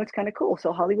 you know, it's kind of cool.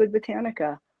 So Hollywood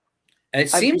Botanica. It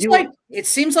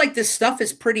seems like this stuff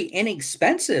is pretty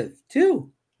inexpensive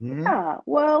too. Yeah,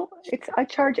 well, I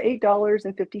charge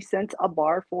 $8.50 a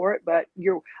bar for it, but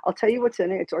I'll tell you what's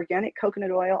in it. It's organic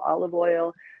coconut oil, olive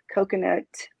oil,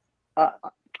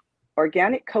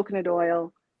 organic coconut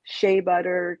oil, shea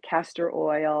butter, castor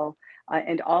oil,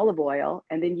 and olive oil.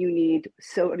 And then you need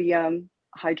sodium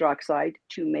hydroxide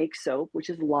to make soap, which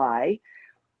is lye,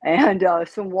 and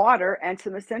some water and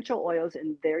some essential oils.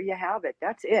 And there you have it.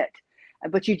 That's it.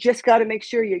 But you just got to make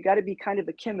sure, you got to be kind of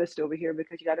a chemist over here,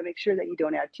 because you got to make sure that you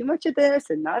don't add too much of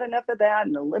this and not enough of that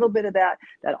and a little bit of that.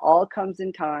 That all comes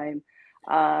in time.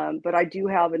 But I do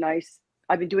have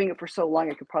I've been doing it for so long,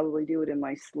 I could probably do it in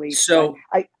my sleep. So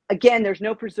again, there's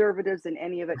no preservatives in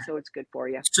any of it, so it's good for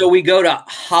you. So we go to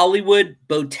Hollywood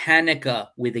Botanica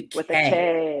with a K. With a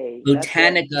K.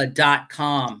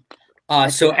 Botanica.com.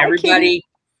 So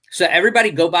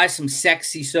everybody go buy some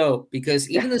sexy soap, because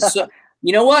even the soap,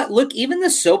 you know what? Look, even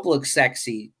the soap looks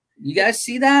sexy. You guys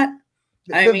see that?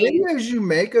 The videos you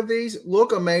make of these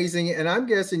look amazing, and I'm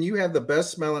guessing you have the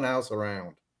best smelling house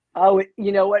around. Oh,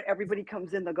 you know what? Everybody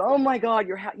comes in, they go, "Oh my God,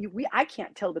 I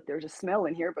can't tell that there's a smell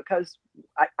in here because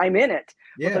I'm in it."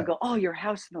 Yeah. But they'll go, "Oh, your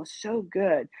house smells so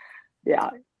good."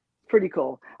 Yeah, pretty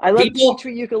cool. I love tea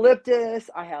tree eucalyptus.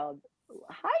 I have,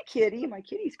 hi kitty, my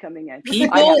kitty's coming in.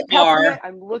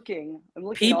 I'm looking.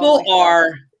 People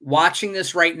are watching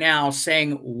this right now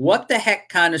saying, "What the heck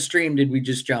kind of stream did we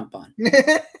just jump on?"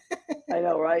 I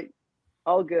know, right?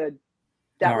 All good.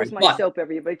 That was my soap,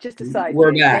 everybody. Just a side.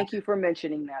 Thank you for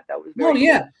mentioning that. That was very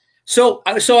yeah. So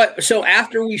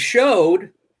after we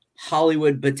showed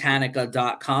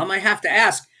HollywoodBotanica.com, I have to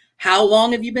ask, how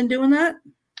long have you been doing that?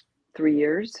 3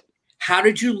 years. How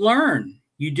did you learn?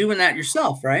 You doing that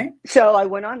yourself, right? So I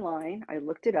went online, I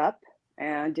looked it up,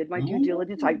 and did my due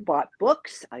diligence. I bought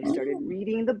books. I started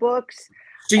reading the books.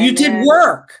 So you did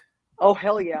work. Oh,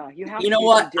 hell yeah. You have to know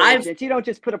what? You don't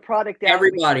just put a product out.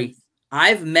 Everybody.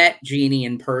 I've met Jeannie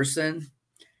in person,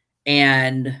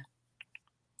 and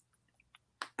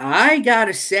I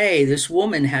gotta say, this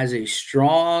woman has a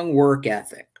strong work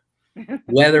ethic,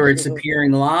 whether it's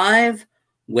appearing live,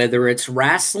 whether it's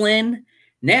wrestling.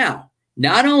 Now,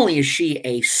 not only is she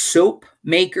a soap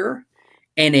maker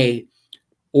and a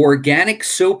organic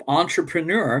soap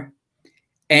entrepreneur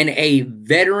and a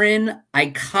veteran,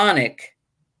 iconic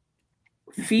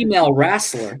female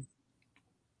wrestler,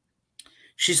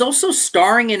 she's also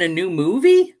starring in a new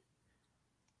movie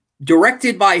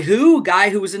directed by who? A guy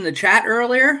who was in the chat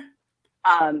earlier.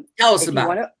 Tell us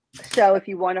about it. So if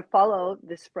you want to follow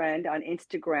this friend on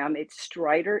Instagram, it's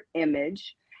Strider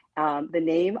Image. The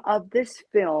name of this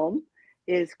film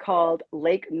is called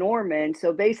Lake Norman.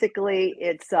 So basically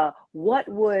it's what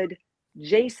would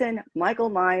Jason,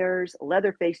 Michael Myers,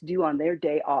 Leatherface do on their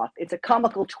day off? It's a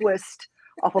comical twist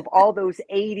off of all those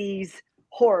 80s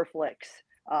horror flicks.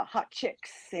 Hot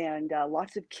chicks and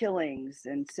lots of killings.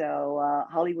 And so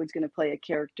Hollywood's going to play a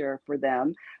character for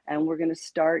them. And we're going to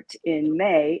start in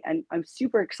May. And I'm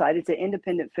super excited. It's an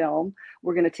independent film.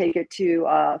 We're going to take it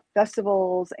to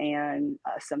festivals and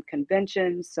some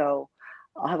conventions. So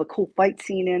I'll have a cool fight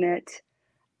scene in it.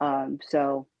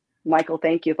 So Michael,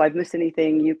 thank you. If I've missed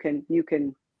anything, you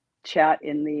can chat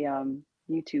in the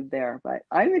YouTube there. But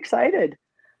I'm excited.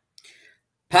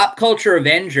 Pop Culture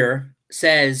Avenger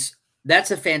says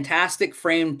that's a fantastic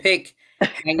framed pic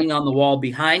hanging on the wall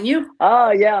behind you.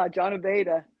 Oh yeah, John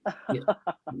Abeda. Yeah.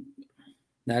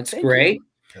 That's great.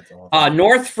 That's awesome.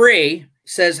 North Free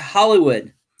says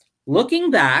Hollywood.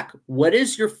 Looking back, what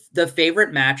is the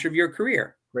favorite match of your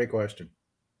career? Great question.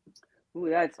 Ooh,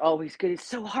 that's always good. It's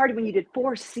so hard when you did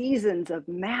 4 seasons of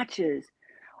matches,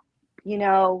 you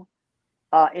know,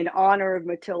 in honor of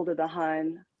Matilda the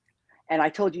Hun. And I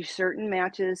told you certain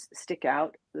matches stick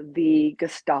out. The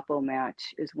Gestapo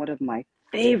match is one of my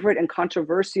favorite and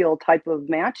controversial type of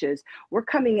matches. We're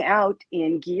coming out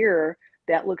in gear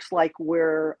that looks like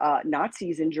we're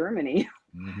Nazis in Germany.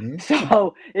 Mm-hmm.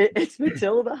 So it's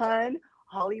Matilda Hun,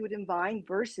 Hollywood and Vine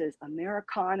versus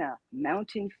Americana,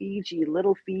 Mountain Fiji,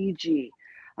 Little Fiji.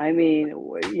 I mean,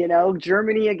 you know,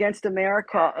 Germany against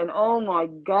America. And oh my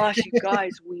gosh, you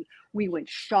guys, we went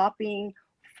shopping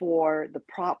for the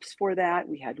props for that.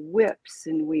 We had whips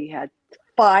and we had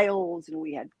files and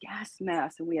we had gas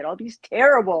masks and we had all these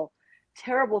terrible,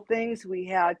 terrible things we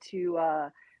had to,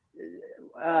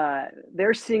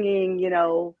 they're singing, you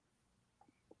know,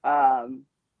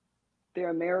 their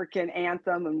American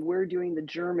anthem and we're doing the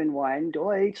German one,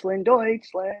 Deutschland,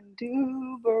 Deutschland,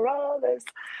 über alles.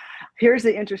 Here's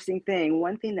the interesting thing.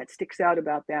 One thing that sticks out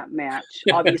about that match,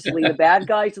 obviously the bad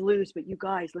guys lose, but you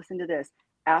guys, listen to this.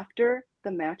 After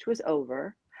the match was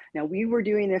over, now we were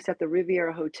doing this at the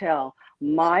Riviera Hotel.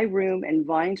 My room and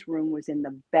Vine's room was in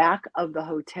the back of the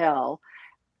hotel.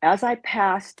 As I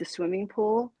passed the swimming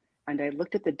pool and I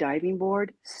looked at the diving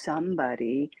board,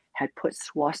 somebody had put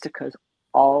swastikas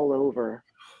all over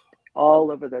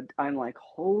the, I'm like,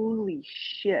 holy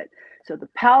shit. So the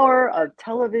power of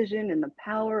television and the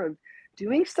power of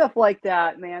doing stuff like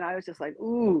that, man, I was just like,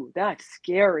 ooh, that's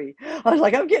scary. I was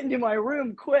like, I'm getting to my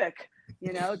room quick.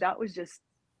 You know, that was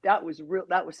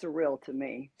surreal to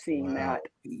me seeing that.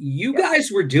 You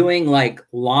guys were doing like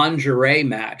lingerie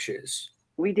matches.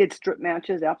 We did strip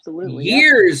matches, absolutely.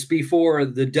 Years before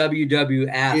the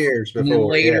WWF. Years before. And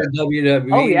later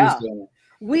WWE. Oh, yeah. Was doing it.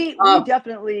 We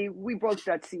definitely broke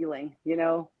that ceiling, you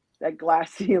know, that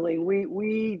glass ceiling.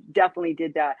 We definitely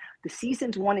did that. The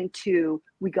seasons 1 and 2,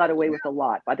 we got away with a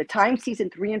lot. By the time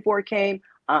season 3 and 4 came,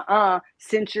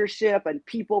 censorship and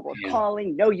people were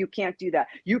calling, no, you can't do that.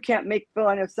 You can't make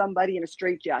fun of somebody in a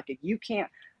straitjacket. You can't.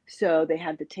 So they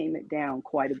had to tame it down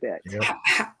quite a bit. Yep.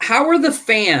 How are the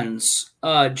fans,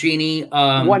 Jeannie?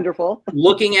 Wonderful.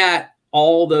 Looking at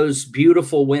all those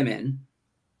beautiful women.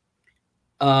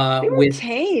 They were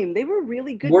tame. They were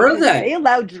really good. Were they? They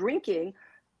allowed drinking.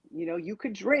 You know, you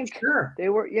could drink. Sure. They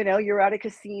were, you know, you're at a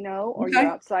casino or you're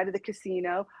outside of the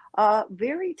casino.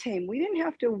 Very tame. We didn't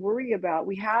have to worry about,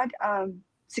 we had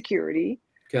security.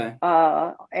 Okay.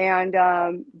 But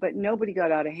nobody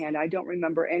got out of hand. I don't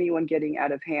remember anyone getting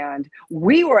out of hand.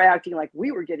 We were acting like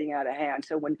we were getting out of hand.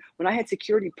 So when I had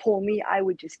security pull me, I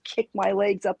would just kick my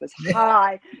legs up as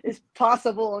high as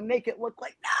possible and make it look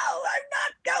like, no, I'm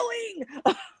not going.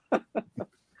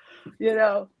 You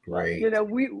know, right. You know,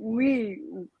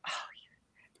 you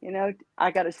know,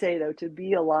 I got to say though, to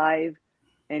be alive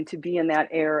and to be in that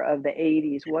era of the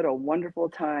 80s, what a wonderful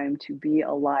time to be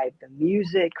alive. The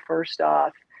music, first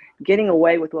off, getting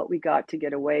away with what we got to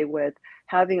get away with,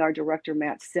 having our director,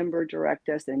 Matt Simber, direct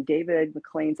us, and David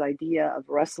McLean's idea of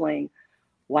wrestling.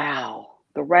 Wow.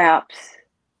 The raps.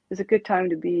 It was a good time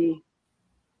to be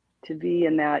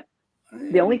in that.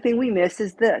 The only thing we miss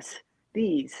is the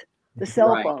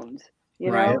cell phones. You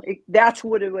know, that's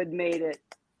what it would made it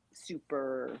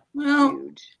super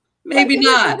huge. Maybe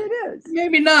not. It is.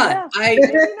 Maybe not. Yeah,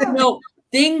 You know,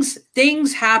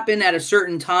 things happen at a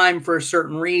certain time for a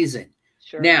certain reason.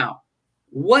 Sure. Now,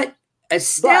 what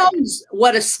astounds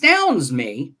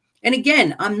me, and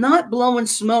again, I'm not blowing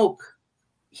smoke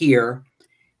here,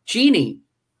 Jeannie,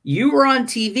 you were on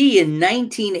TV in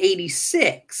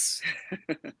 1986,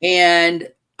 and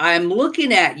I'm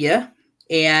looking at you,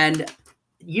 and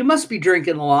you must be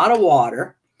drinking a lot of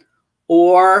water,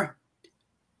 or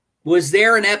was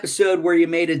there an episode where you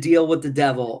made a deal with the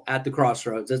devil at the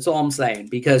crossroads? That's all I'm saying.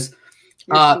 Because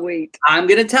I'm going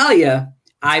to tell you,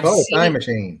 I've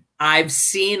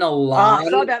seen a lot. I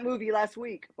saw that movie last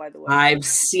week, by the way. I've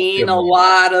seen a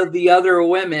lot of the other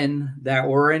women that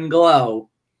were in Glow,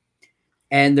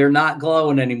 and they're not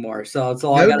glowing anymore. So it's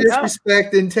all I got to say. No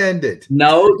disrespect intended.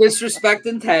 No disrespect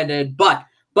intended. But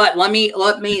let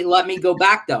me go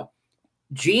back though.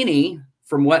 Jeannie,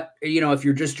 from what you know, if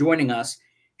you're just joining us,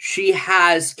 she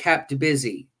has kept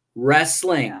busy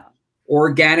wrestling,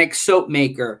 organic soap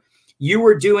maker. You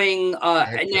were doing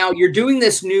now you're doing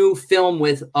this new film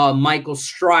with Michael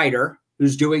Strider,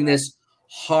 who's doing this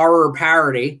horror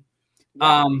parody.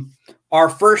 our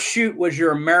first shoot was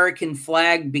your American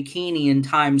flag bikini in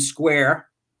Times Square.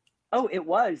 Oh, it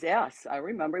was. Yes, I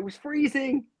remember. It was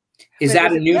freezing. Is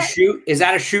that a new shoot? Is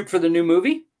that a shoot for the new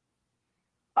movie?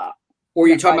 Or are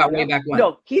you talking about way back when?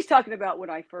 No, he's talking about when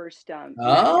I first.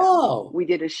 We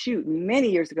did a shoot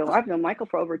many years ago. I've known Michael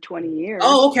for over 20 years.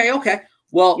 Oh, okay, okay.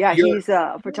 Well, yeah, he's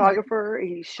a photographer.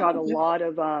 He shot a lot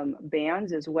of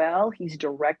bands as well. He's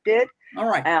directed. All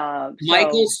right.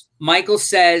 Michael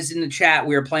says in the chat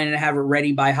we are planning to have it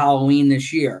ready by Halloween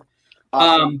this year.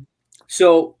 Awesome.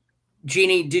 So,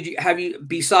 Jeannie, have you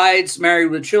besides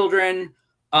Married with Children?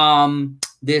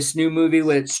 This new movie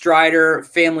with Strider,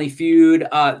 Family Feud.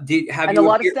 A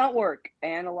lot of stunt work.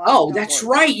 Oh, that's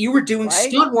right. You were doing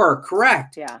stunt work,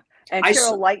 correct? Yeah. And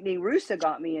Cheryl Lightning Russo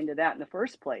got me into that in the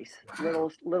first place.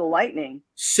 Little Lightning.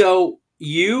 So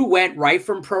you went right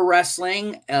from pro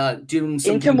wrestling, doing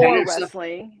some into more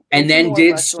wrestling, and then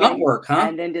did stunt work, huh?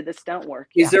 And then did the stunt work.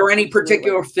 Is there any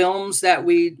particular films that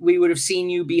we would have seen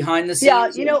you behind the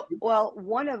scenes? Yeah, well,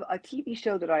 one of a TV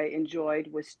show that I enjoyed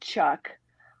was Chuck.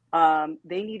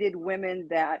 They needed women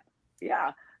that,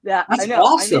 That's I know.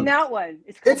 Awesome. I'm in that one.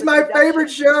 It's my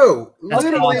favorite show.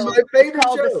 Literally my favorite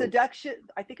show. The Seduction.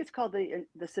 I think it's called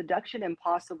the Seduction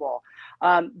Impossible.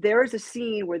 There is a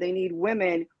scene where they need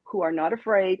women who are not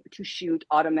afraid to shoot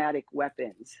automatic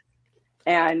weapons.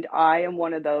 And I am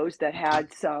one of those that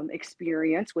had some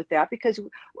experience with that, because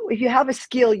if you have a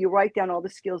skill, you write down all the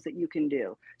skills that you can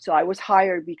do. So I was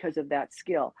hired because of that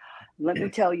skill. Let me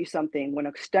tell you something. When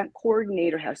a stunt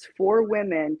coordinator has 4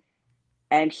 women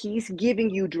and he's giving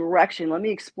you direction, let me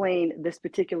explain this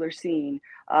particular scene.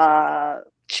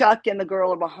 Chuck and the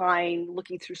girl are behind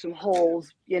looking through some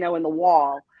holes, in the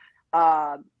wall.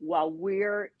 While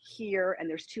we're here and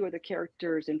there's 2 other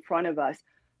characters in front of us,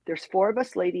 there's 4 of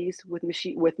us ladies with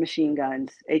machine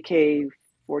guns,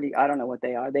 AK-40. I don't know what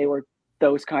they are. They were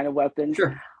those kind of weapons.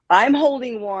 Sure. I'm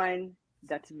holding one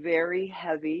that's very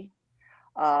heavy.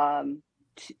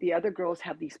 The other girls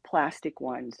have these plastic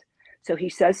ones. So he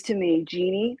says to me,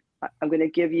 Jeannie, I'm going to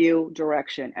give you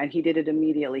direction. And he did it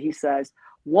immediately. He says,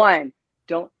 1,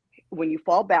 when you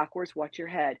fall backwards, watch your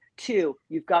head. 2,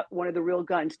 you've got one of the real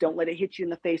guns. Don't let it hit you in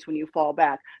the face when you fall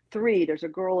back. 3, there's a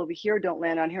girl over here. Don't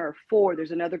land on her. 4,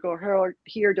 there's another girl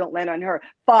here. Don't land on her.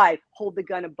 5, hold the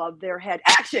gun above their head.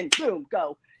 Action, boom,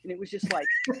 go. And it was just like,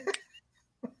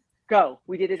 go.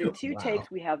 We did it in 2 takes.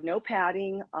 We have no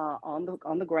padding on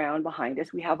the ground behind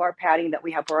us. We have our padding that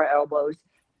we have for our elbows,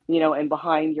 and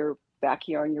behind your back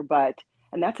here on your butt.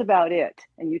 And that's about it.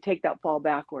 And you take that fall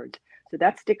backwards. So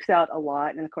that sticks out a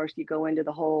lot. And of course, you go into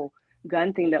the whole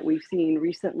gun thing that we've seen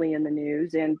recently in the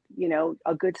news, and,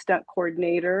 a good stunt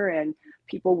coordinator and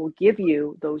people will give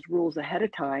you those rules ahead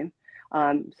of time.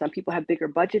 Some people have bigger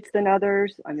budgets than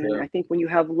others. I mean, I think when you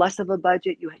have less of a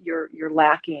budget, you're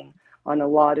lacking on a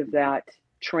lot of that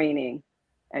training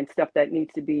and stuff that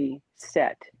needs to be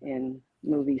set in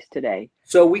movies today.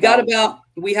 So we have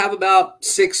about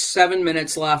 6-7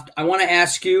 minutes left. I want to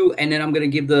ask you, and then I'm going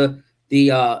to give the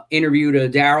interview to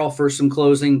Daryl for some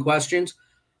closing questions.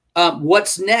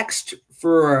 What's next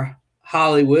for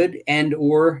Hollywood and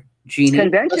or Jeanne?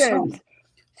 Conventions.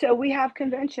 So we have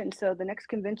conventions. So the next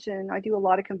convention, I do a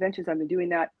lot of conventions. I've been doing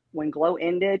that when Glow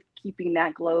ended, keeping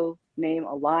that Glow name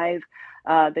alive.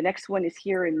 The next one is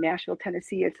here in Nashville,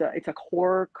 Tennessee. It's a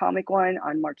horror comic one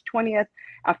on March 20th.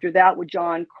 After that, with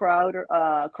John Crowther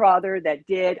that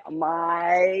did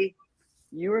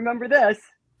you remember this,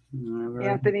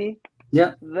 Anthony?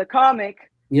 Yeah. The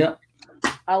comic. Yeah.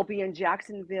 I'll be in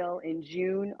Jacksonville in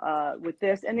June with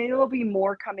this, and then there will be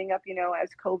more coming up, as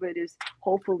COVID is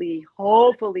hopefully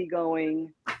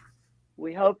going,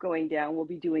 we hope going down. We'll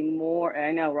be doing more.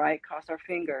 I know, right? Cross our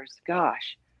fingers.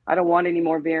 Gosh, I don't want any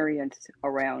more variants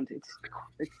around. It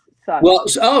sucks. Well,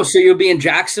 so you'll be in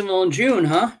Jacksonville in June,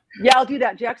 huh? Yeah, I'll do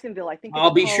that. Jacksonville. I think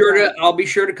I'll be sure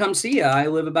to come see you. I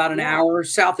live about an hour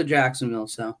south of Jacksonville,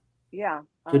 so yeah.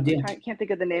 Good deal. I can't think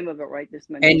of the name of it right this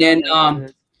minute.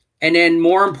 And then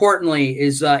more importantly,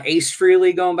 is Ace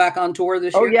Frehley going back on tour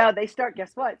this year? Oh yeah, they start.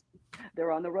 Guess what?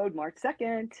 They're on the road March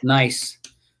 2nd. Nice.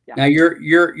 Yeah. Now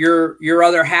your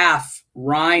other half,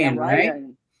 Ryan, right?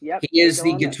 Yep. He is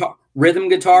the rhythm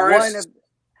guitarist.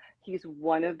 He's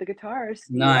one of the guitarists.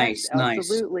 Nice, yes,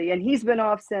 absolutely. And he's been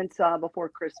off since before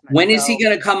Christmas. When is he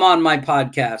going to come on my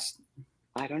podcast?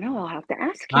 I don't know. I'll have to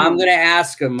ask him. I'm going to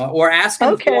ask him, or ask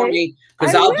him for me,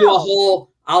 because I'll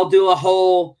do a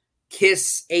whole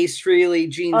Kiss Ace Frehley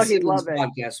Jeanne Simmons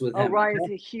podcast with him. Ryan's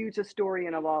a huge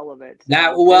historian of all of it.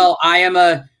 I am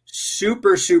a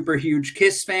super huge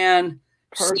Kiss fan.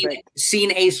 Perfect.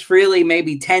 Seen Ace Frehley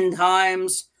maybe 10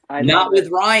 times. Not with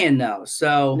Ryan though.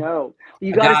 So no.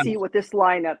 You got to see it with this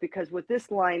lineup, because with this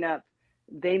lineup,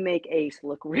 they make Ace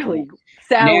look really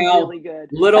really good.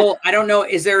 I don't know.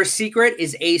 Is there a secret?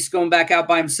 Is Ace going back out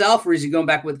by himself, or is he going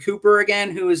back with Cooper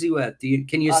again? Who is he with?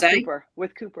 Can you say? Cooper,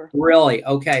 with Cooper. Really?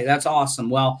 Okay, that's awesome.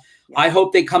 Well, I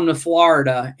hope they come to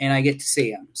Florida and I get to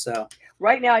see him. So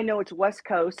right now, I know it's West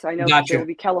Coast. I know there will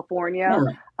be California,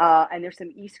 and there's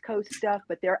some East Coast stuff.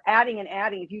 But they're adding and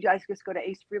adding. If you guys just go to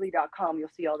acefreely.com, you'll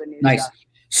see all the new stuff.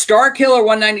 Star Killer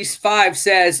 195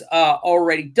 says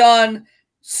already done.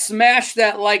 Smash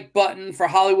that like button for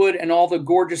Hollywood and all the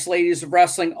gorgeous ladies of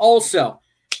wrestling. Also,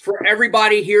 for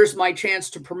everybody, here's my chance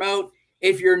to promote.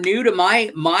 If you're new to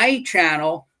my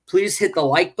channel, please hit the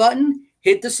like button,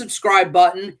 hit the subscribe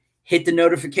button, hit the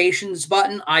notifications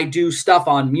button. I do stuff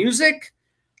on music,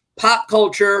 pop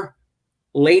culture,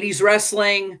 ladies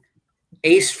wrestling,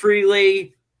 Ace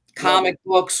Freely, comic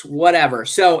books, whatever.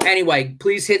 So anyway,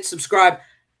 please hit subscribe.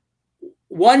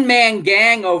 One man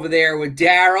gang over there with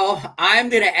Daryl. I'm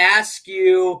going to ask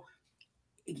you,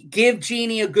 give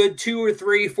Jeannie a good 2 or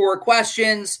 3, 4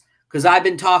 questions, because I've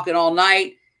been talking all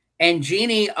night. And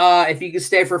Jeannie, if you could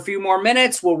stay for a few more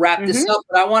minutes, we'll wrap this up.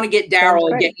 But I want to get Daryl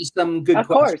and get you some good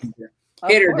questions.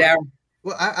 Hit her, Daryl.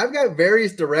 Well, I've got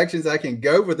various directions I can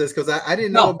go with this, because I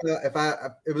didn't know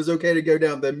if it was okay to go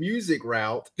down the music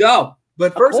route. Go.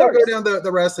 But first I'll go down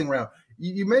the wrestling route.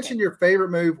 You mentioned your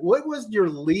favorite move. What was your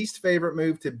least favorite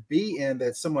move to be in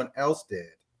that someone else did?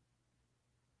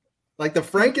 Like the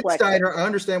Frankensteiner, I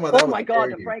understand why that was. Oh my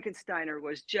God, the Frankensteiner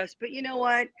was just, but you know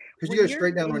what? Because you go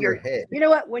straight down on your head. You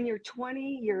know what? When you're 20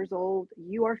 years old,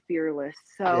 you are fearless.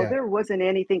 So there wasn't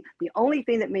anything. The only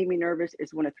thing that made me nervous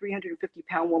is when a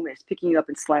 350-pound woman is picking you up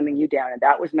and slamming you down. And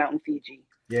that was Mountain Fiji.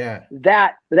 Yeah.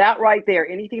 That right there,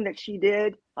 anything that she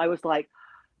did, I was like,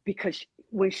 because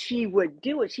when she would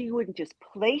do it, she wouldn't just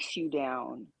place you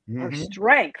down. Her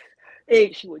strength,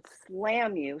 she would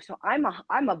slam you. So I'm a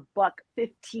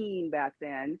 $115 back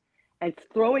then, and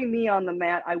throwing me on the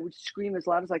mat, I would scream as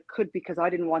loud as I could because I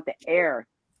didn't want the air,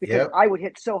 because I would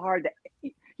hit so hard that,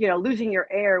 you know, losing your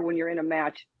air when you're in a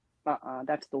match,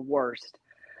 that's the worst.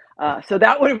 So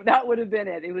that would have been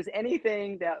it. It was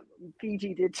anything that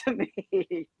Fiji did to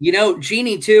me. You know,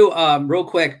 Jeannie too. Real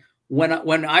quick.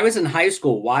 When I was in high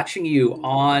school watching you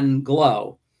on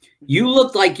Glow, you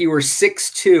looked like you were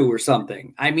 6'2" or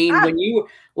something. I mean, when you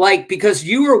because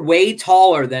you were way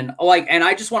taller than and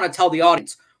I just want to tell the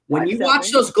audience, when you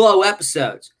watch those Glow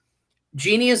episodes,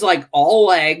 Jeannie is like all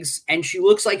legs and she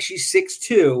looks like she's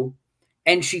 6'2",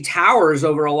 and she towers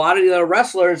over a lot of the other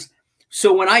wrestlers.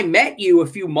 So when I met you a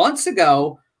few months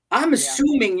ago, I'm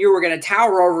assuming you were going to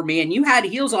tower over me, and you had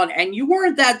heels on, and you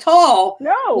weren't that tall.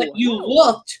 No, but you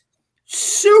looked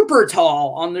super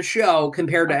tall on the show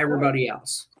compared to everybody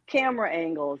else. Camera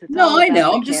angles. No, I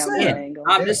know. I'm just saying.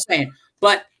 I'm just saying.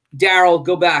 But Daryl,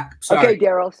 go back. Sorry. Okay,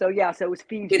 Daryl. So it was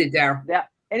Fiji. Get it, Daryl.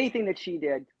 Anything that she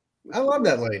did. I love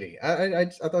that lady. I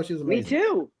thought she was amazing. Me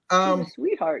too. She's a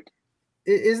sweetheart.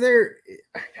 Is there?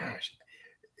 Gosh,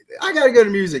 I gotta go to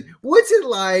music. What's it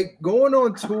like going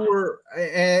on tour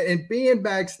and being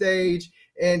backstage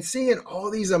and seeing all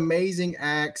these amazing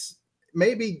acts?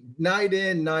 Maybe night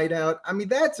in, night out. I mean,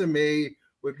 that to me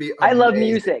would be amazing. I love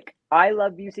music. I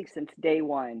love music since day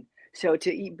one. So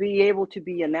to be able to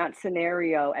be in that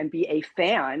scenario and be a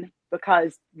fan,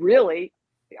 because really,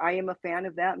 I am a fan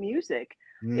of that music.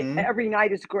 Every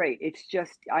night is great. It's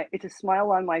just, it's a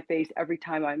smile on my face every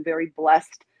time. I'm very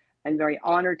blessed and very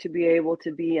honored to be able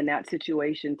to be in that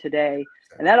situation today.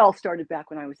 And that all started back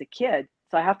when I was a kid.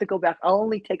 So I have to go back. I'll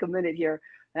only take a minute here.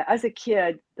 As a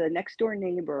kid, the next door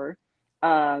neighbor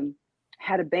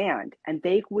had a band, and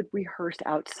they would rehearse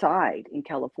outside in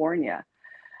California.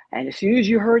 And as soon as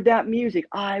you heard that music,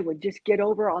 I would just get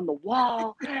over on the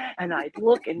wall and I'd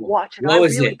look and watch. And I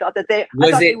really thought that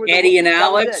was it Eddie and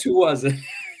Alex? Who was it?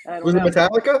 Was it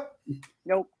Metallica?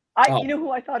 Nope. You know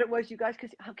who I thought it was, you guys?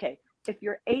 Because if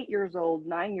you're 8 years old,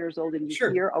 9 years old, and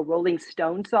you hear a Rolling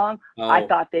Stone song, I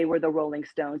thought they were the Rolling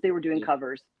Stones. They were doing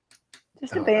covers.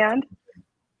 Just a band.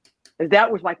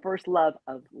 That was my first love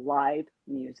of live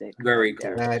music. Very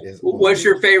cool. That is awesome. What's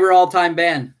your favorite all-time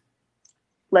band?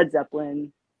 Led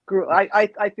Zeppelin.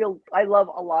 I feel I love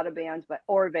a lot of bands,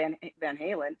 or Van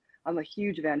Halen. I'm a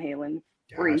huge Van Halen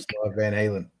freak. I love Van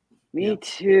Halen. Me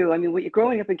too. I mean,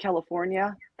 growing up in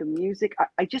California, the music,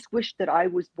 I just wish that I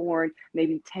was born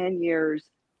maybe 10 years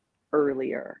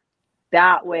earlier.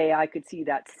 That way I could see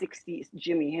that 60s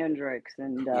Jimi Hendrix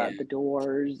and the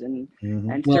Doors and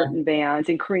certain bands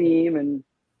and Cream and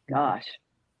gosh.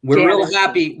 We're real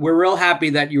happy. We're real happy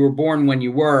that you were born when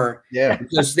you were. Yeah.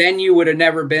 Because then you would have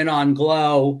never been on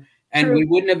Glow and True. we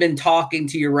wouldn't have been talking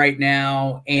to you right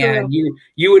now, and True.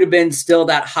 you would have been still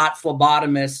that hot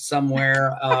phlebotomist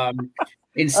somewhere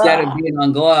instead of being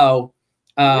on Glow.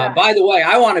 Yes. By the way,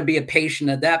 I want to be a patient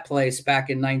at that place back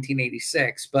in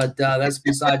 1986, but that's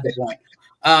beside the point.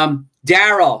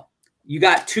 Daryl, you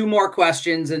got 2 more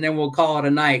questions, and then we'll call it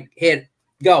a night.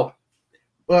 Go.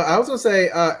 Well, I was gonna say,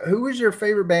 who was your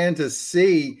favorite band to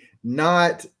see,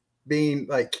 not being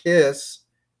like Kiss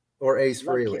or Ace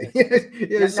Frehley?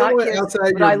 Yeah, someone Kiss,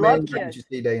 outside but I your love main band Kiss. you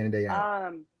see day in and day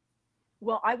out.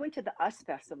 Well, I went to the US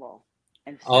Festival,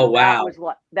 and so Oh, wow.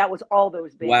 that was all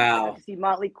those bands. Wow. I got to see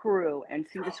Motley Crue and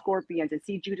see the Scorpions and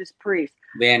see Judas Priest.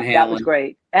 Van Halen. That was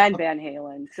great, and Van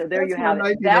Halen. So there you have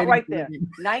it. That right there,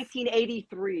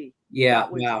 1983. Yeah,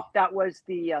 that was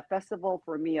the festival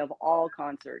for me of all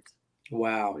concerts.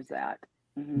 Wow. Was that?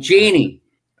 Jeannie.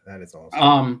 That is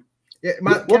awesome. Yeah,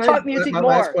 we'll talk music more.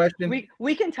 Last question.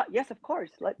 We can talk. Yes, of course.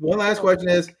 One last question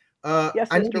is, yes,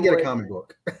 I need to get a comic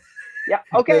book. Yeah.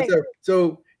 Okay.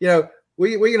 So you know,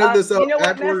 we can hook this up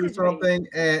afterwards or something,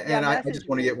 and yeah, I just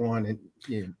want to get one. And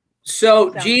you know.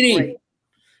 So Jeannie,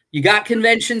 you got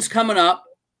conventions coming up.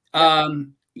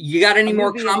 You got any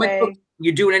more comic books?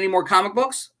 You doing any more comic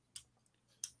books?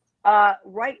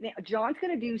 Right now, John's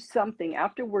going to do something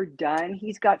after we're done.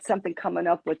 He's got something coming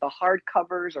up with the hard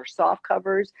covers or soft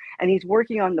covers, and he's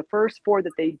working on the first 4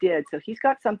 that they did. So he's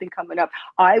got something coming up.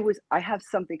 I have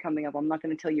something coming up. I'm not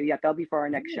going to tell you yet. That'll be for our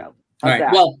next show. All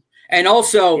right. Well, and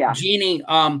also, Jeannie,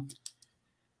 I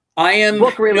am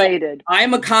book related. I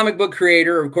am a comic book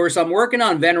creator. Of course, I'm working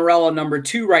on Venerella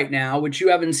 #2 right now, which you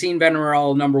haven't seen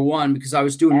Venerella #1 because I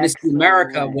was doing Misty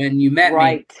America when you met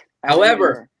me.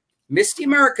 However, Misty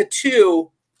America 2,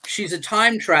 she's a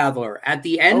time traveler. At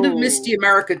the end of Misty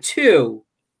America 2,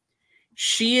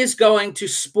 she is going to,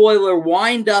 spoiler,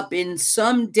 wind up in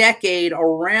some decade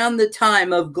around the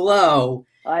time of Glow.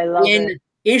 I love it. In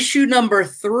issue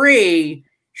 #3,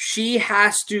 she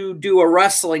has to do a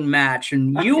wrestling match,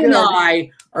 and you and I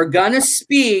are going to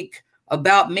speak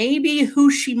about maybe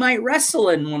who she might wrestle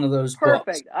in one of those books.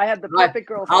 Perfect. I have the perfect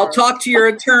girl. I'll talk to your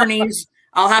attorneys.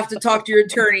 I'll have to talk to your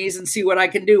attorneys and see what I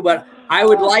can do, but I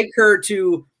would like her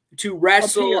to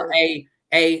wrestle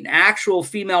an actual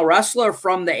female wrestler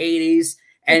from the 80s.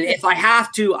 And if I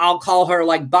have to, I'll call her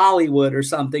like Bollywood or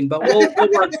something, but we'll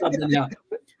work something out.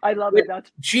 I love it.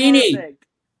 That's Jeannie,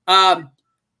 perfect.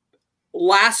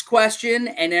 Last question,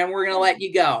 and then we're going to let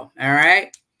you go. All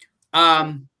right.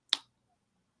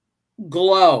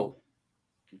 Glow.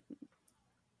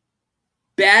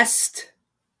 Best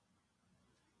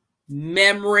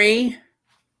memory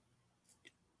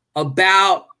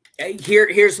about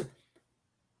here's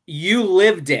you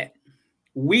lived it.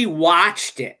 We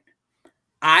watched it.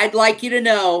 I'd like you to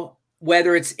know,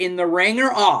 whether it's in the ring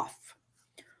or off,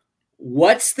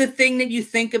 what's the thing that you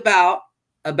think about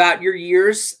your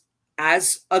years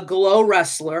as a Glow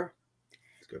wrestler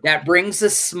that brings a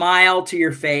smile to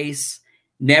your face?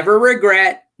 Never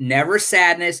regret, never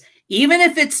sadness, even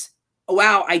if it's,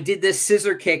 wow, I did this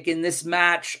scissor kick in this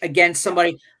match against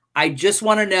somebody. I just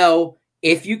want to know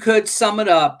if you could sum it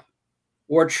up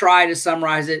or try to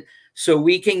summarize it so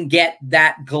we can get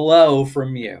that glow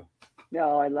from you.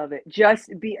 No, I love it.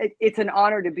 It's an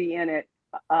honor to be in it.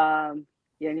 And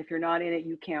if you're not in it,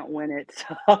 you can't win it.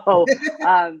 So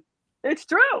it's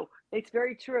true. It's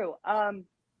very true.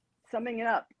 Summing it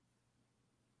up.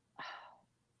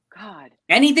 God.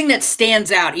 Anything that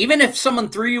stands out, even if someone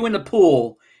threw you in the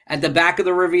pool at the back of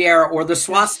the Riviera or the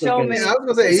swastikas. So many, I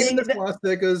was going to say, even the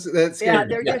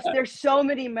swastikas. There's so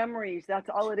many memories. That's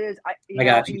all it is. You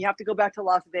have to go back to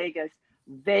Las Vegas.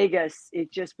 Vegas, it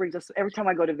just brings us, every time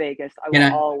I go to Vegas, I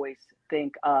will always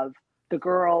think of the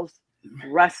girls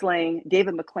wrestling,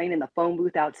 David McLean in the phone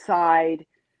booth outside,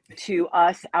 to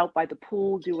us out by the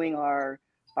pool doing our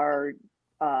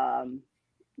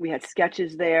we had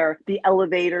sketches there. The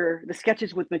elevator, the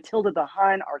sketches with Matilda the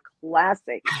Hun are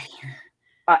classic.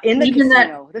 In the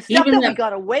casino, the stuff that we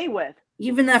got away with.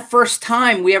 Even that first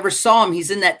time we ever saw him,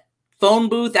 he's in that phone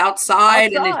booth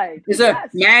outside. And there's a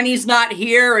Manny's not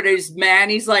here, and there's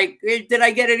Manny's like, hey, did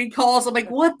I get any calls? I'm like,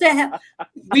 what the hell?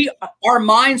 Our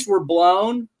minds were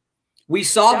blown. We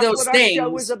saw those things. Our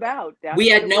show was about. We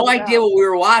had no idea what we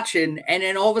were watching, and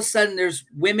then all of a sudden, there's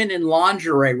women in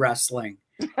lingerie wrestling.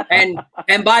 And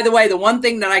by the way, the one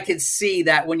thing that I could see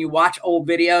that when you watch old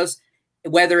videos,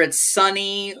 whether it's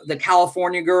Sunny, the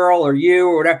California girl, or you,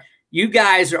 or whatever, you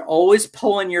guys are always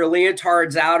pulling your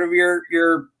leotards out of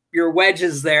your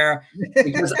wedges there,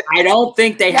 because I don't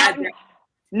think they had.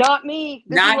 Not me.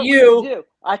 This Not is what you. We do.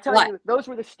 I tell What? you, those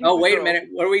were the stupid. Oh, wait a girls. minute.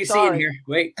 What are we seeing here?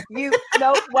 Wait. You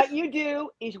know what you do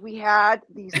is we had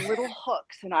these little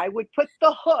hooks, and I would put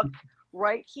the hook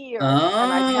right here, and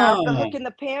I'd have the hook in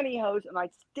the pantyhose, and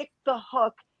I'd stick the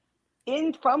hook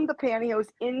in from the pantyhose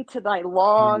into the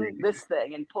long this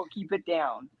thing and keep it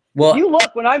down. Well, if you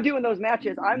look when I'm doing those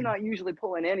matches, I'm not usually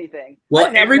pulling anything.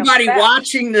 Well, everybody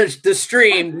watching the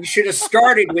stream, we should have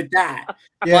started with that.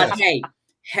 Yes. But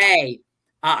hey,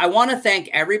 I want to thank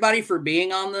everybody for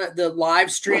being on the live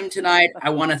stream tonight. I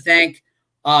want to thank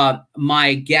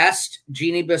my guest,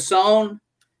 Jeanne Basone,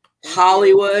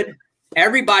 Hollywood.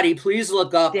 Everybody, please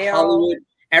look up Hollywood.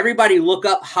 Everybody look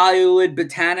up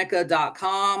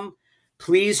HollywoodBotanica.com.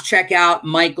 Please check out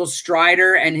Michael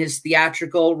Strider and his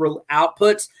theatrical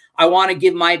outputs. I want to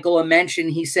give Michael a mention.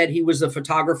 He said he was a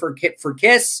photographer for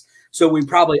KISS. So we've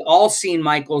probably all seen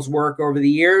Michael's work over the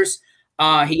years.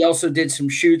 He also did some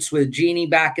shoots with Jeanne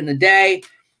back in the day.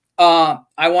 I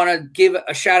want to give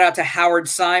a shout out to Howard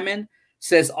Simon.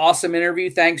 Says, awesome interview.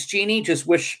 Thanks, Jeanne. Just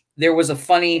wish there was a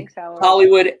funny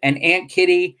Hollywood and Aunt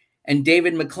Kitty and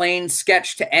David McLean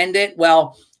sketch to end it.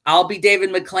 Well, I'll be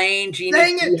David McLean, Jeanne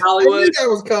Hollywood. I knew that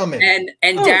was coming. And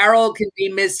Daryl can be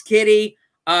Miss Kitty.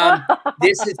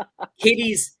 This is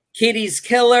Kitty's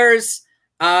Killers.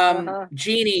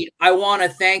 Jeanne, I want to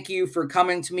thank you for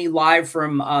coming to me live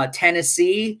from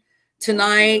Tennessee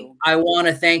tonight. I want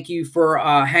to thank you for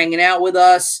hanging out with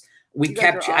us.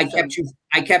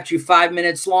 I kept you 5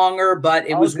 minutes longer, but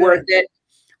it was worth it.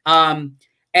 And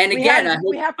again,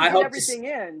 I hope everything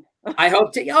in. I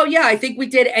hope to. Oh yeah, I think we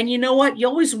did. And you know what? You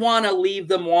always want to leave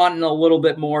them wanting a little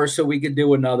bit more, so we could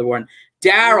do another one.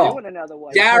 Daryl,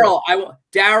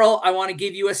 I want to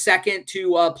give you a second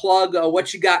to plug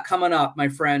what you got coming up, my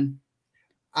friend.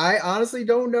 I honestly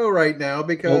don't know right now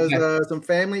because some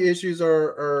family issues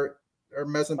are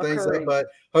messing things up. But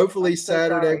hopefully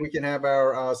Saturday we can have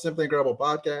our Simply Incredible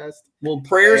podcast. Well,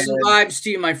 prayers and vibes to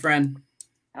you, my friend.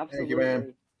 Absolutely. Thank you,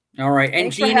 man. All right.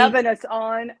 And thanks for having us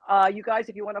on. You guys,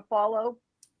 if you want to follow,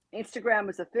 Instagram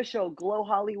is official Glow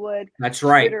Hollywood. That's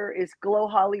right. Twitter is Glow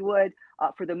Hollywood.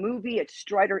 For the movie, it's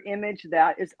Strider Image.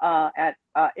 That is at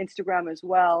Instagram as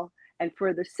well. And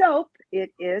for the soap,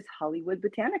 it is Hollywood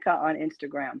Botanica on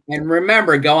Instagram. And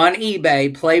remember, go on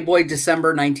eBay, Playboy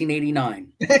December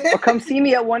 1989. Or come see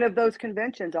me at one of those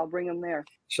conventions. I'll bring them there.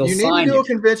 You need to do a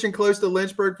convention close to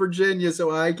Lynchburg, Virginia, so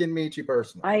I can meet you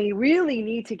personally. I really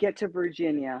need to get to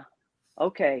Virginia.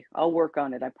 Okay, I'll work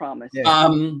on it. I promise. Yeah.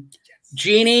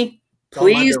 Jeanne,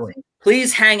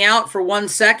 please hang out for 1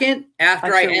 second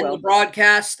after I end the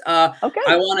broadcast. I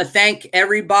want to thank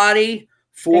everybody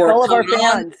for coming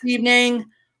on this evening.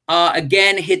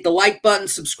 Again, hit the like button,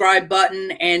 subscribe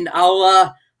button, and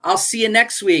I'll see you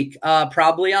next week.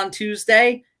 Probably on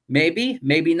Tuesday, maybe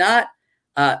not.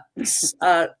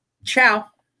 Ciao.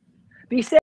 Be safe.